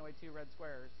you've taken away 2 red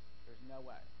squares. There's no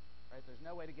way, right? There's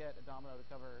no way to get a domino to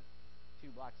cover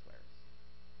 2 black squares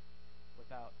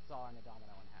without sawing a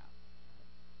domino in half.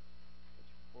 Right? Which,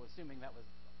 well, assuming that was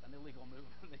an illegal move,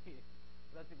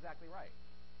 but that's exactly right.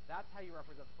 That's how you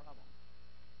represent the problem.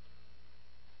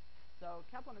 So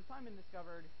Kaplan and Simon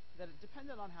discovered that it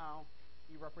depended on how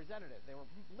you represented it. They were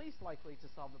least likely to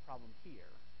solve the problem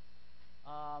here.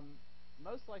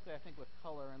 Most likely, I think, with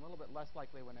color, and a little bit less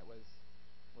likely when it was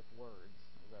with words,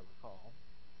 as I recall.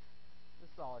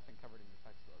 This is all, I think, covered in your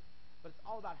textbook. But it's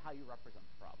all about how you represent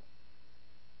the problem.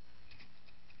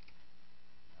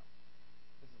 No.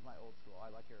 This is my old school.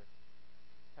 I like your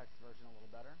text version a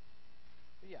little better.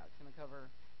 But yeah, it's going to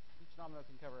cover, each domino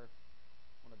can cover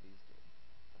one of these 2.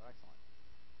 So excellent.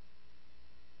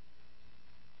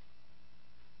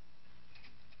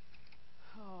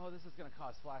 Oh, this is going to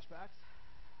cause flashbacks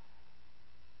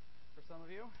for some of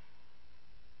you.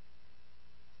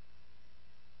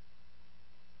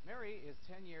 Mary is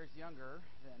 10 years younger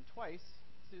than twice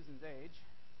Susan's age.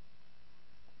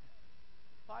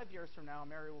 5 years from now,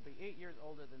 Mary will be 8 years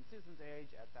older than Susan's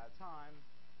age at that time.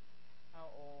 How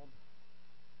old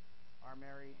are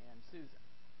Mary and Susan?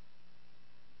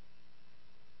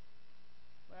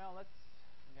 Well,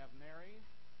 we have Mary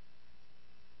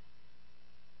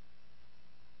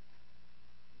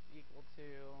is equal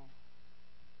to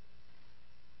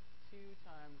 2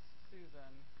 times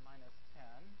Susan minus 10.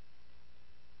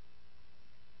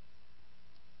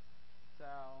 So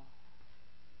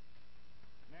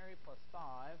Mary plus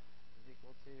 5 is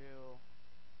equal to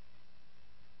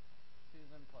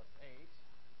Susan plus 8,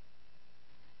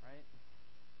 right?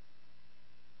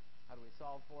 How do we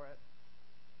solve for it?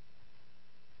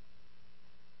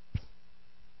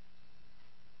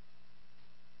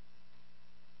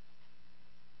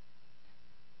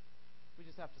 We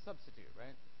just have to substitute,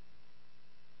 right?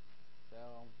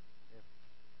 So if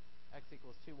x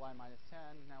equals 2y minus 10,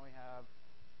 now we have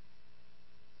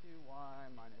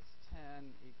 2y minus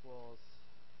 10 equals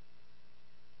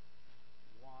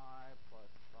y plus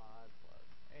 5 plus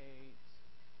 8.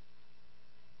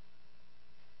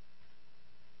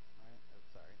 Right? Oh,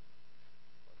 sorry.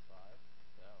 Plus 5.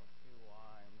 So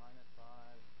 2y minus 5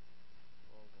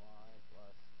 equals y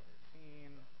plus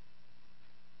 13.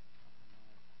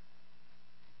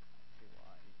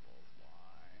 2y equals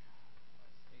y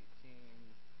plus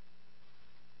 18.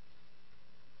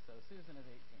 So Susan is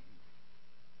 18.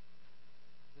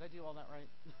 Did I do all that right?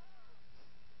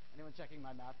 Anyone checking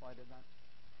my math while I did that?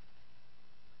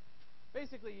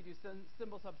 Basically, you do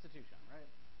symbol substitution, right?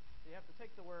 So you have to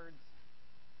take the words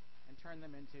and turn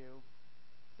them into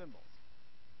symbols.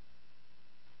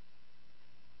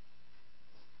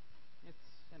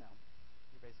 It's,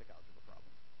 your basic algebra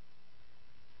problem.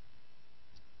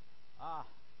 Ah,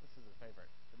 this is a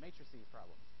favorite. The matrices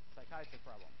problem. Psychiatric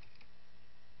problem.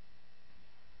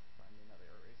 need another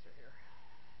eraser here.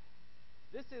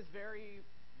 This is very,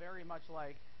 very much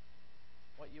like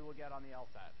what you will get on the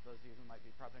LSAT, those of you who might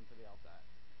be prepping for the LSAT.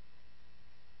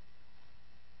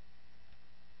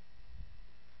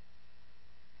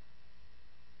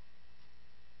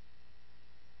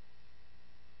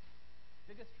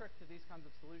 Biggest trick to these kinds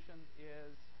of solutions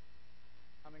is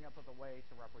coming up with a way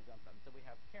to represent them. So we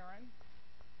have Karen,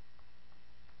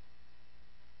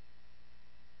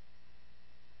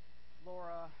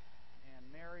 Laura,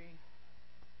 and Mary.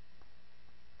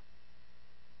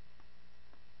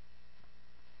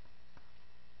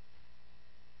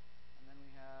 And then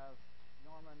we have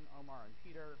Norman, Omar, and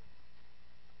Peter.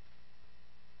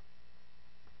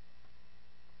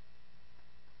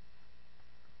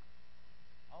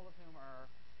 All of whom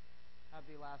have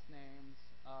the last names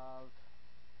of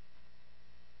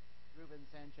Rubin,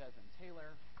 Sanchez, and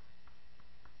Taylor.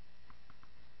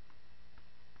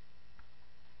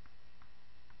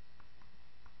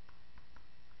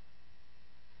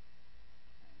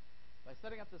 By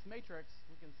setting up this matrix,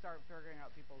 we can start figuring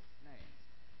out people's names.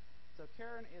 So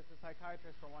Karen is the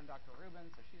psychiatrist for one Dr.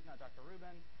 Rubin, so she's not Dr.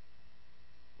 Rubin.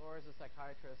 Laura is the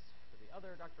psychiatrist for the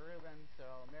other Dr. Rubin, so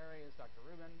Mary is Dr.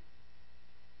 Rubin,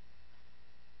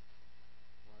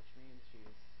 which means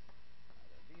she's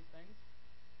either of these things.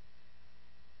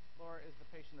 Laura is the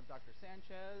patient of Dr.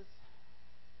 Sanchez,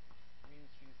 which means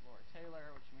she's Laura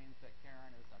Taylor, which means that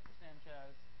Karen is Dr.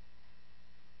 Sanchez.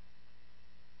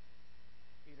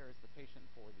 Peter is the patient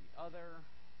for the other.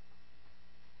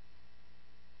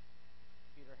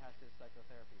 Peter has his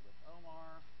psychotherapy with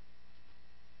Omar.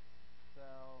 So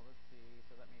let's see.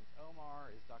 So that means Omar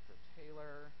is Dr.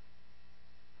 Taylor.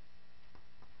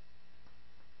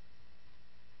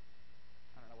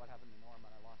 I don't know what happened to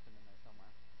Norman. I lost him in there somewhere.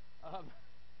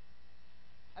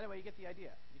 Anyway, you get the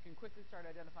idea. You can quickly start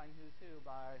identifying who's who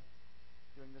by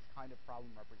doing this kind of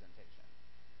problem representation.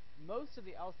 Most of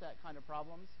the LSAT kind of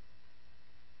problems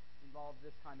involve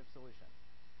this kind of solution.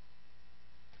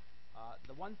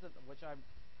 The ones which I'm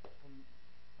from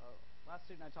last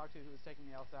student I talked to who was taking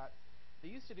the LSAT, they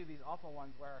used to do these awful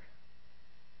ones where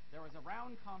there was a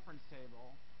round conference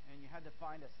table and you had to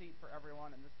find a seat for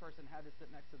everyone, and this person had to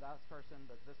sit next to that person,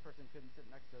 but this person couldn't sit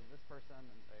next to this person,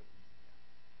 and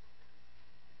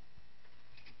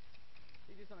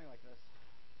you do something like this.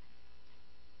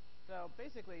 So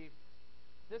basically,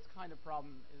 this kind of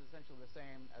problem is essentially the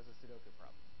same as a Sudoku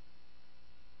problem.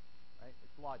 Right?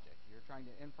 It's logic. You're trying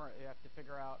to you have to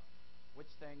figure out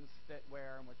which things fit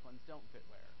where and which ones don't fit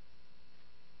where.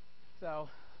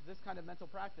 So this kind of mental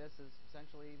practice is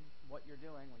essentially what you're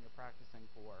doing when you're practicing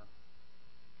for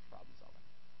problem solving.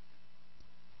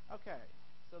 Okay,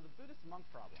 so the Buddhist monk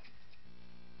problem.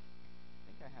 I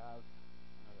think I have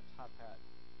another top hat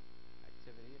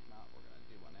activity. If not, we're going to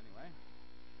do one anyway.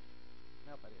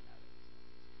 Nope, I didn't have it.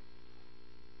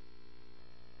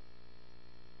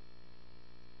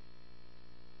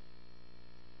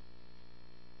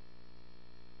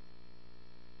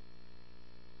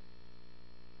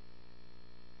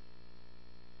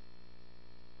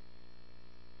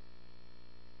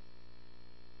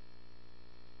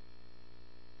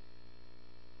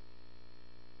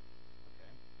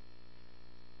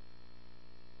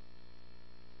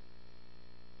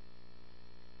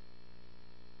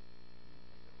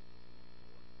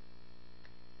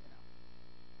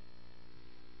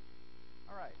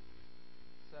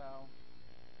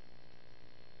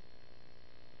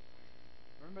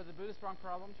 Remember the Buddhist monk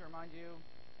problem, to remind you,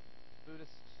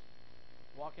 Buddhist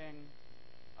walking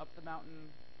up the mountain,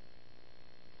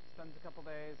 spends a couple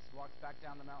days, walks back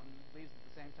down the mountain, leaves at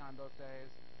the same time both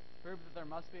days, proves that there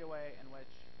must be a way in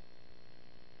which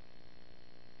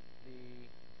the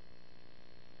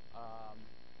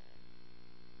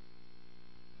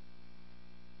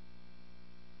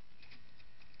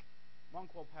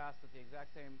monk will pass at the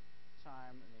exact same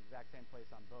time in the exact same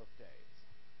place on both days.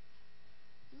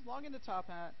 Just log into Top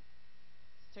Hat.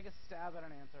 Let's take a stab at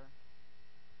an answer.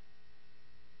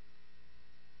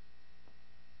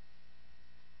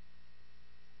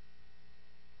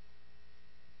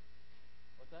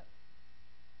 What's that?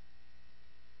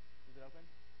 Is it open?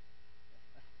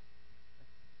 Yeah.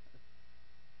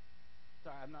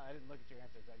 Sorry, I didn't look at your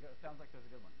answers. It sounds like there's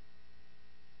a good one.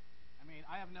 I mean,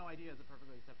 I have no idea it's a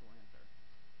perfectly acceptable answer.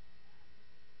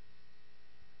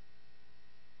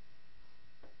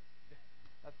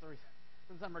 That's the reason.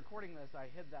 Since I'm recording this, I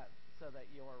hid that so that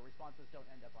your responses don't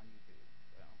end up on YouTube.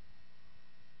 So.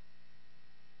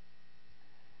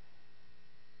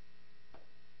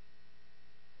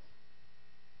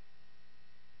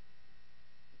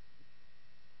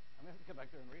 I'm going to have to go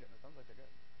back through and read them. It sounds like they're good.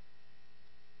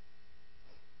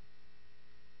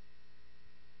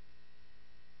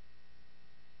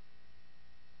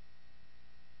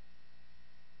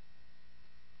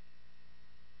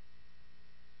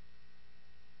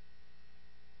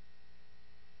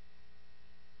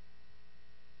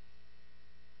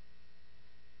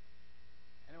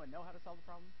 Anyone know how to solve the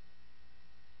problem?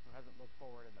 Who hasn't looked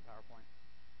forward in the PowerPoint?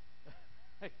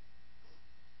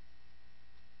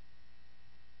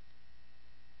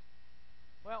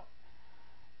 Well,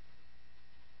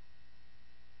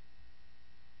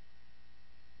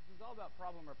 this is all about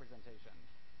problem representation.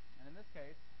 And in this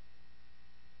case,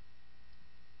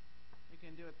 we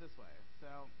can do it this way.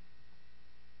 So,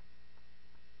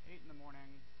 8 in the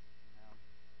morning,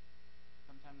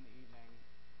 sometime in the evening,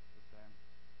 let's say.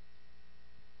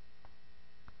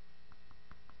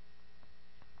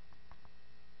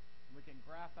 We can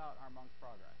graph out our monk's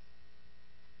progress.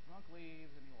 The monk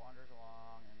leaves and he wanders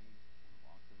along and he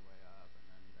walks his way up and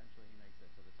then eventually he makes it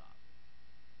to the top.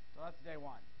 So that's day 1.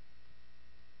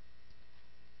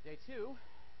 Day 2,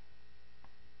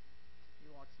 he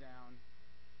walks down,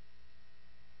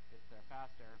 gets there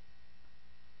faster.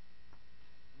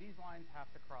 These lines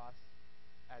have to cross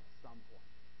at some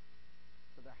point.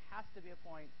 So there has to be a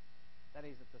point that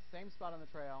he's at the same spot on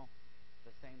the trail,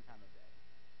 the same time of day.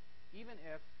 Even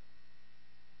if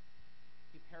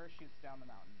he parachutes down the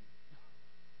mountain,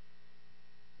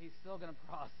 he's still going to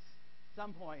cross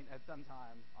some point at some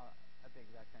time at the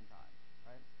exact same time,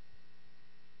 right?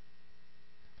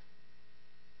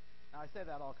 Now, I say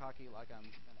that all cocky like I'm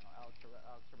Alex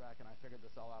Trebek and I figured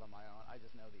this all out on my own. I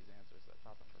just know these answers. I've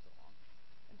taught them for so long.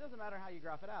 It doesn't matter how you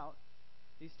graph it out.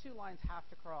 These 2 lines have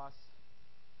to cross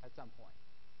at some point.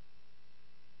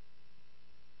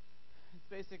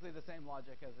 It's basically the same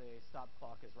logic as a stop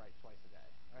clock is right twice a day,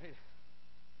 right?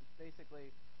 It's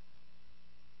basically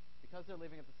because they're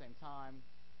leaving at the same time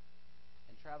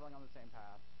and traveling on the same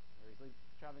path, or he's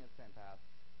traveling at the same path,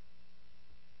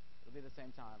 it'll be the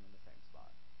same time in the same spot.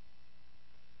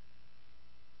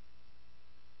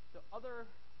 So other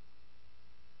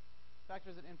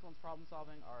factors that influence problem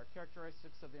solving are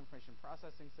characteristics of the information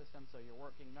processing system, so your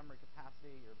working memory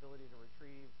capacity, your ability to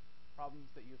retrieve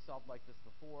problems that you've solved like this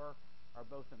before are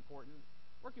both important.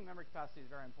 Working memory capacity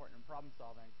is very important in problem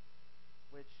solving,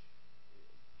 which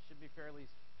should be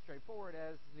fairly straightforward,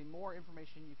 as the more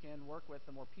information you can work with,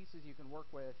 the more pieces you can work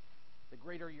with, the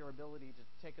greater your ability to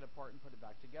take it apart and put it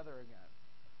back together again.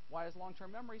 Why is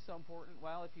long-term memory so important?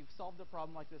 Well, if you've solved a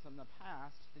problem like this in the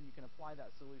past, then you can apply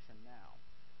that solution now.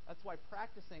 That's why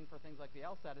practicing for things like the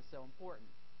LSAT is so important.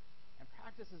 And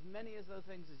practice as many of those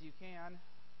things as you can,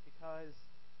 because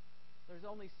there's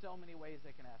only so many ways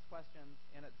they can ask questions,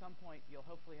 and at some point you'll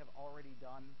hopefully have already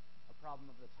done a problem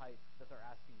of the type that they're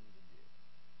asking you to do.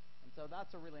 And so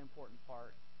that's a really important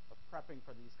part of prepping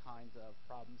for these kinds of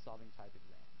problem-solving type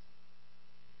exams.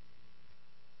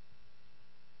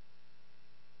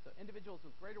 So individuals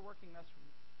with greater working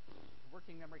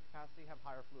memory capacity have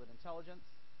higher fluid intelligence.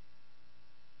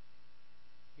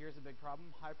 Here's a big problem.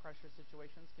 High-pressure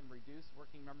situations can reduce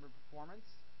working memory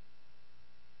performance.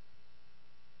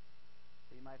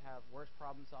 So you might have worse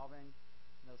problem solving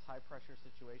in those high-pressure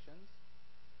situations.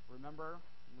 Remember,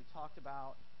 when we talked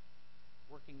about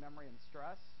working memory and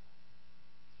stress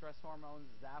hormones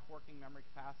zap working memory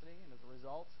capacity, and as a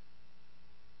result,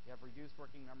 you have reduced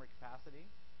working memory capacity.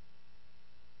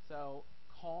 So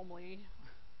calmly,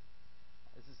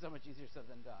 this is so much easier said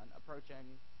than done,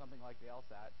 approaching something like the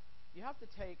LSAT, you have to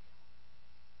take,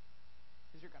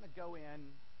 because you're going to go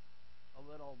in a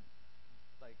little,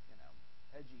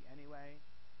 edgy anyway,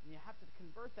 and you have to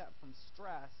convert that from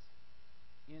stress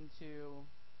into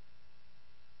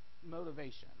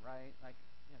motivation, right?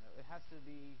 It has to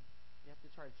be, you have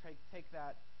to try to take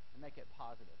that and make it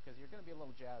positive, because you're going to be a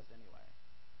little jazzed anyway.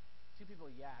 2 people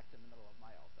yacked in the middle of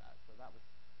my LSAT, so that was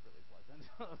really pleasant.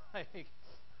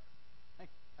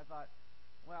 I thought,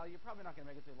 well, you're probably not going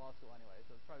to make it through law school anyway,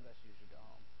 so it's probably best you should go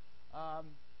home.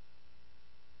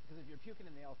 Because if you're puking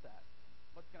in the LSAT,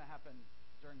 what's going to happen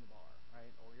during the bar, right,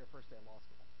 or your first day of law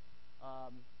school?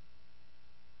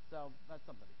 So that's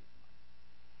something to keep in mind.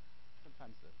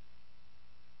 Sometimes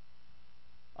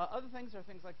other things are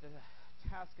things like the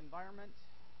task environment.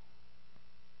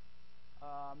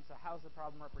 So how's the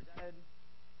problem represented?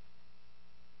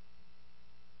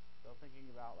 So thinking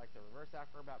about the reverse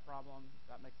acrobat problem,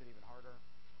 that makes it even harder.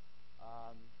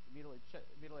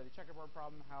 Mutilated checkerboard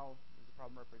problem, how is the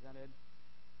problem represented?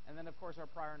 And then, of course, our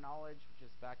prior knowledge, which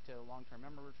is back to long-term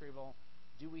memory retrieval.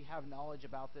 Do we have knowledge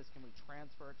about this? Can we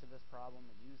transfer it to this problem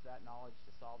and use that knowledge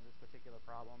to solve this particular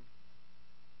problem?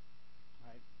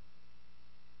 Right?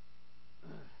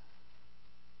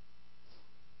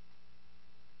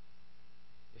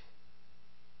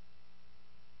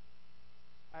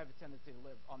 I have a tendency to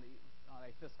live on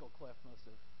a fiscal cliff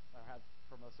have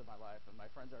for most of my life, and my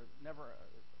friends are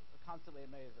constantly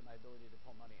amazed at my ability to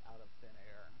pull money out of thin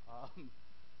air.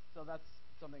 So that's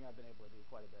something I've been able to do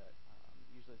quite a bit.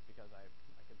 Usually it's because I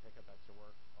can pick up extra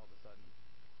work all of a sudden.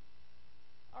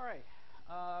 All right.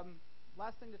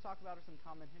 Last thing to talk about are some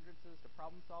common hindrances to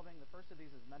problem solving. The first of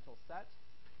these is mental set.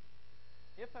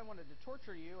 If I wanted to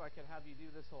torture you, I could have you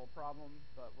do this whole problem,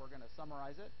 but we're going to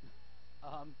summarize it.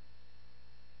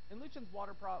 In Luchen's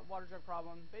water jug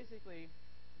problem, basically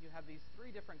you have these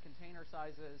three different container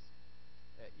sizes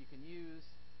that you can use,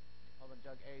 call them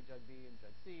jug A, jug B, and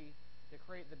jug C, to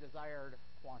create the desired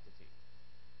quantity.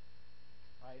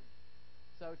 Right?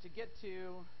 So to get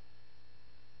to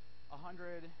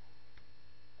 100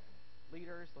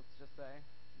 liters, let's just say,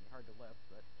 it's hard to lift,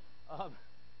 but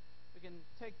we can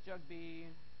take jug B,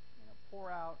 pour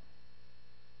out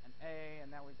an A, and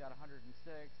now we've got 106,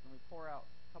 and we pour out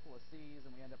a couple of C's,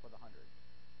 and we end up with 100.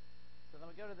 So then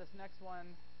we go to this next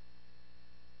one,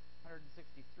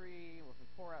 163. Well, if we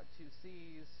pour out two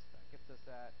C's, that gets us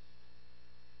at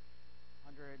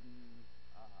 113.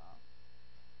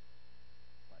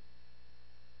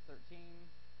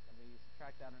 Then we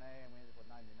subtract out an A, and we end up with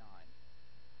 99.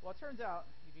 Well, it turns out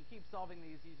you can keep solving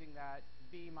these using that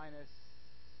B minus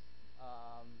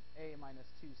A minus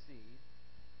 2C.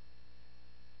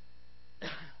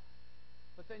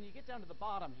 But then you get down to the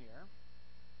bottom here,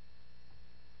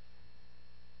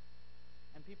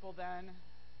 and people then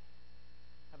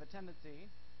have a tendency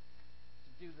to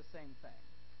do the same thing.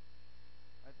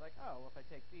 It's like, oh, well, if I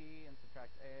take B and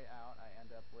subtract A out, I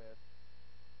end up with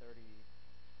 30.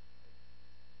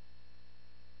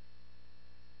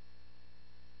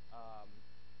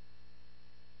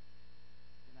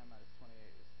 9 minus 28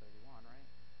 is 31, right?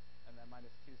 And then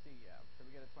minus 2C, yeah. So we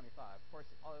get a 25. Of course,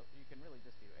 you can really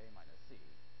just do A minus C.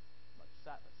 Much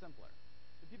simpler.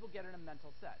 But people get in a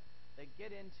mental set. They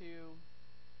get into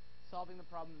solving the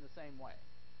problem in the same way.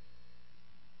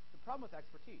 The problem with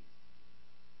expertise.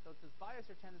 So it's this bias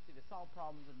or tendency to solve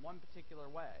problems in one particular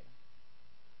way.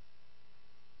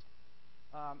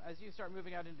 As you start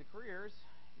moving out into careers,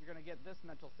 you're going to get this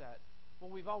mental set. Well,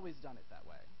 we've always done it that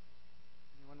way.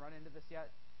 Anyone run into this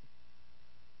yet?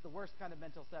 It's the worst kind of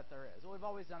mental set there is. Well, we've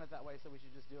always done it that way, so we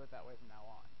should just do it that way from now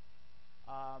on.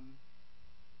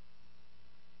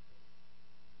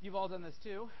 You've all done this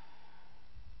too.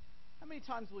 How many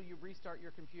times will you restart your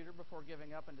computer before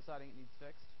giving up and deciding it needs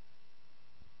fixed?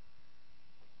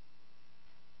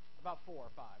 About 4 or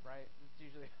 5, right? It's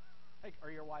usually, or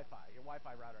your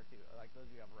Wi-Fi router too. Like those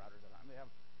of you who have routers at home, they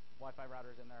have Wi-Fi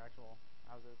routers in their actual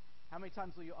houses. How many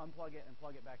times will you unplug it and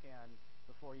plug it back in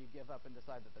before you give up and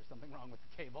decide that there's something wrong with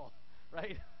the cable,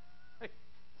 right?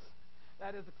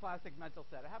 That is a classic mental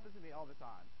set. It happens to me all the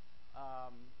time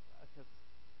because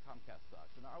Comcast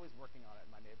sucks, and they're always working on it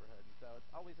in my neighborhood. And so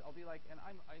it's always, I'll be like, and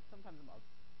sometimes I'm up,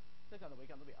 particularly on the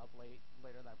weekend, I'll be up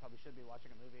later than I probably should be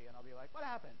watching a movie, and I'll be like, what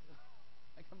happened?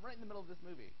 Like, I'm right in the middle of this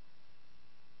movie.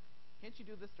 Can't you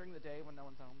do this during the day when no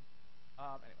one's home?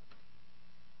 Anyway.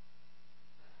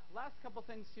 Last couple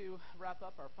things to wrap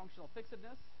up are functional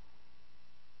fixedness.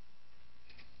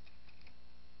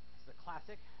 This is a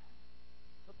classic.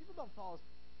 But people don't fall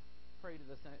prey to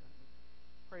this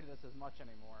as much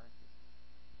anymore. Just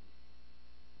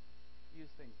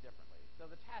use things differently. So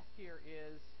the task here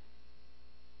is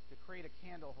to create a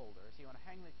candle holder. So you want to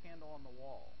hang the candle on the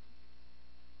wall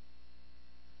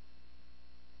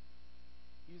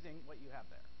using what you have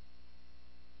there.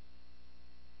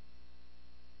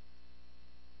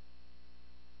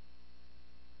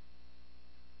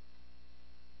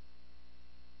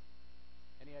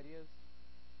 Any ideas?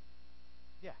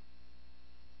 Yeah.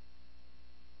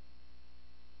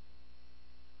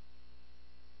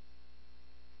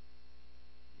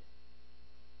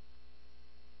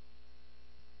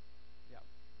 Yeah,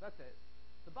 that's it.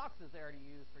 The box is there to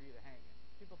use for you to hang it.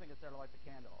 People think it's there to light the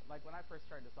candle. Like when I first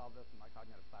tried to solve this in my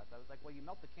cognitive class, I was like, well, you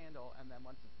melt the candle, and then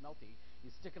once it's melty,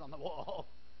 you stick it on the wall,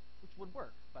 which would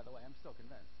work, by the way. I'm still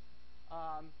convinced.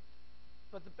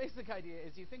 But the basic idea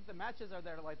is you think the matches are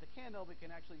there to light the candle, but you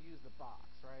can actually use the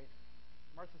box, right?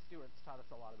 Martha Stewart's taught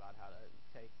us a lot about how to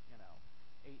take,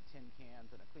 8 tin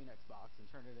cans and a Kleenex box and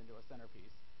turn it into a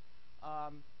centerpiece.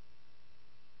 I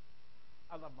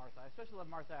love Martha. I especially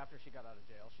love Martha after she got out of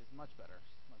jail. She's much better.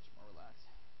 She's much more relaxed.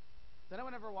 Has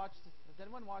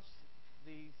anyone watched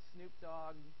the Snoop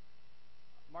Dogg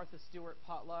Martha Stewart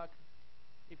potluck?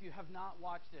 If you have not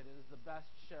watched it, it is the best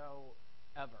show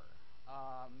ever.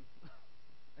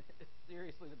 It's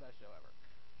seriously the best show ever.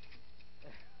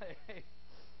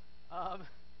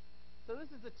 So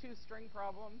this is a 2-string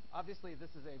problem. Obviously,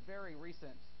 this is a very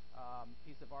recent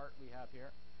piece of art we have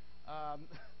here.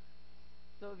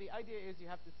 So the idea is you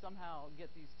have to somehow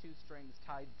get these 2 strings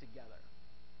tied together.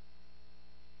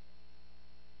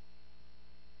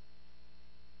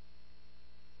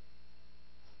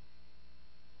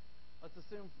 let's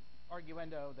assume,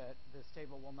 arguendo, that this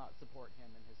table will not support him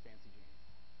and his fancy jeans.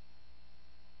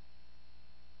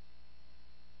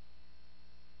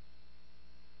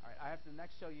 All right, I have to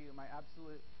next show you my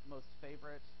absolute most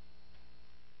favorite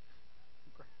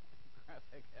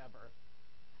graphic ever.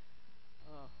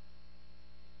 Oh.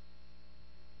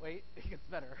 Wait, it gets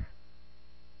better.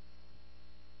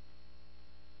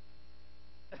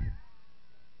 I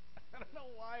don't know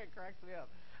why it cracks me up.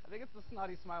 I think it's the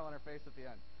snotty smile on her face at the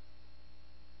end.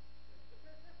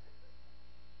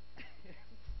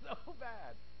 It's so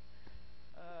bad.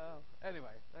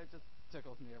 Anyway, that just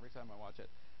tickles me every time I watch it.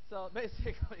 So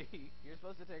basically, you're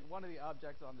supposed to take one of the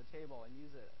objects on the table and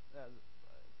use it as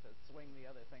to swing the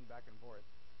other thing back and forth.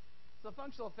 So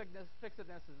functional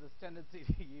fixedness is this tendency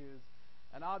to use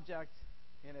an object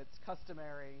in its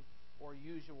customary or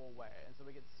usual way, and so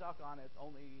we get stuck on it's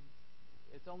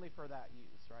only for that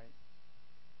use, right?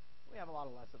 We have a lot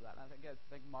of less of that. And I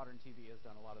think modern TV has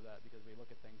done a lot of that because we look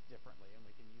at things differently and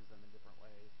we can use them in different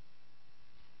ways.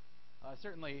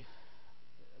 Certainly,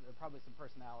 there are probably some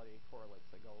personality correlates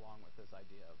that go along with this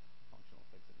idea of functional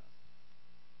fixedness.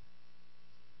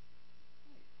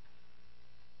 Right.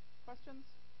 Questions?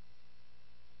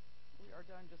 We are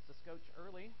done just a scotch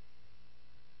early.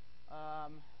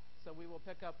 So we will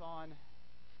pick up on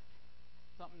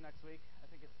something next week. I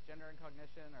think it's gender and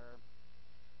cognition, or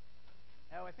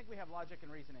I think we have logic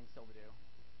and reasoning still to do.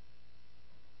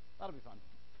 That'll be fun.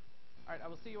 All right, I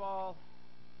will see you all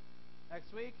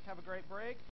next week. Have a great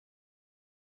break.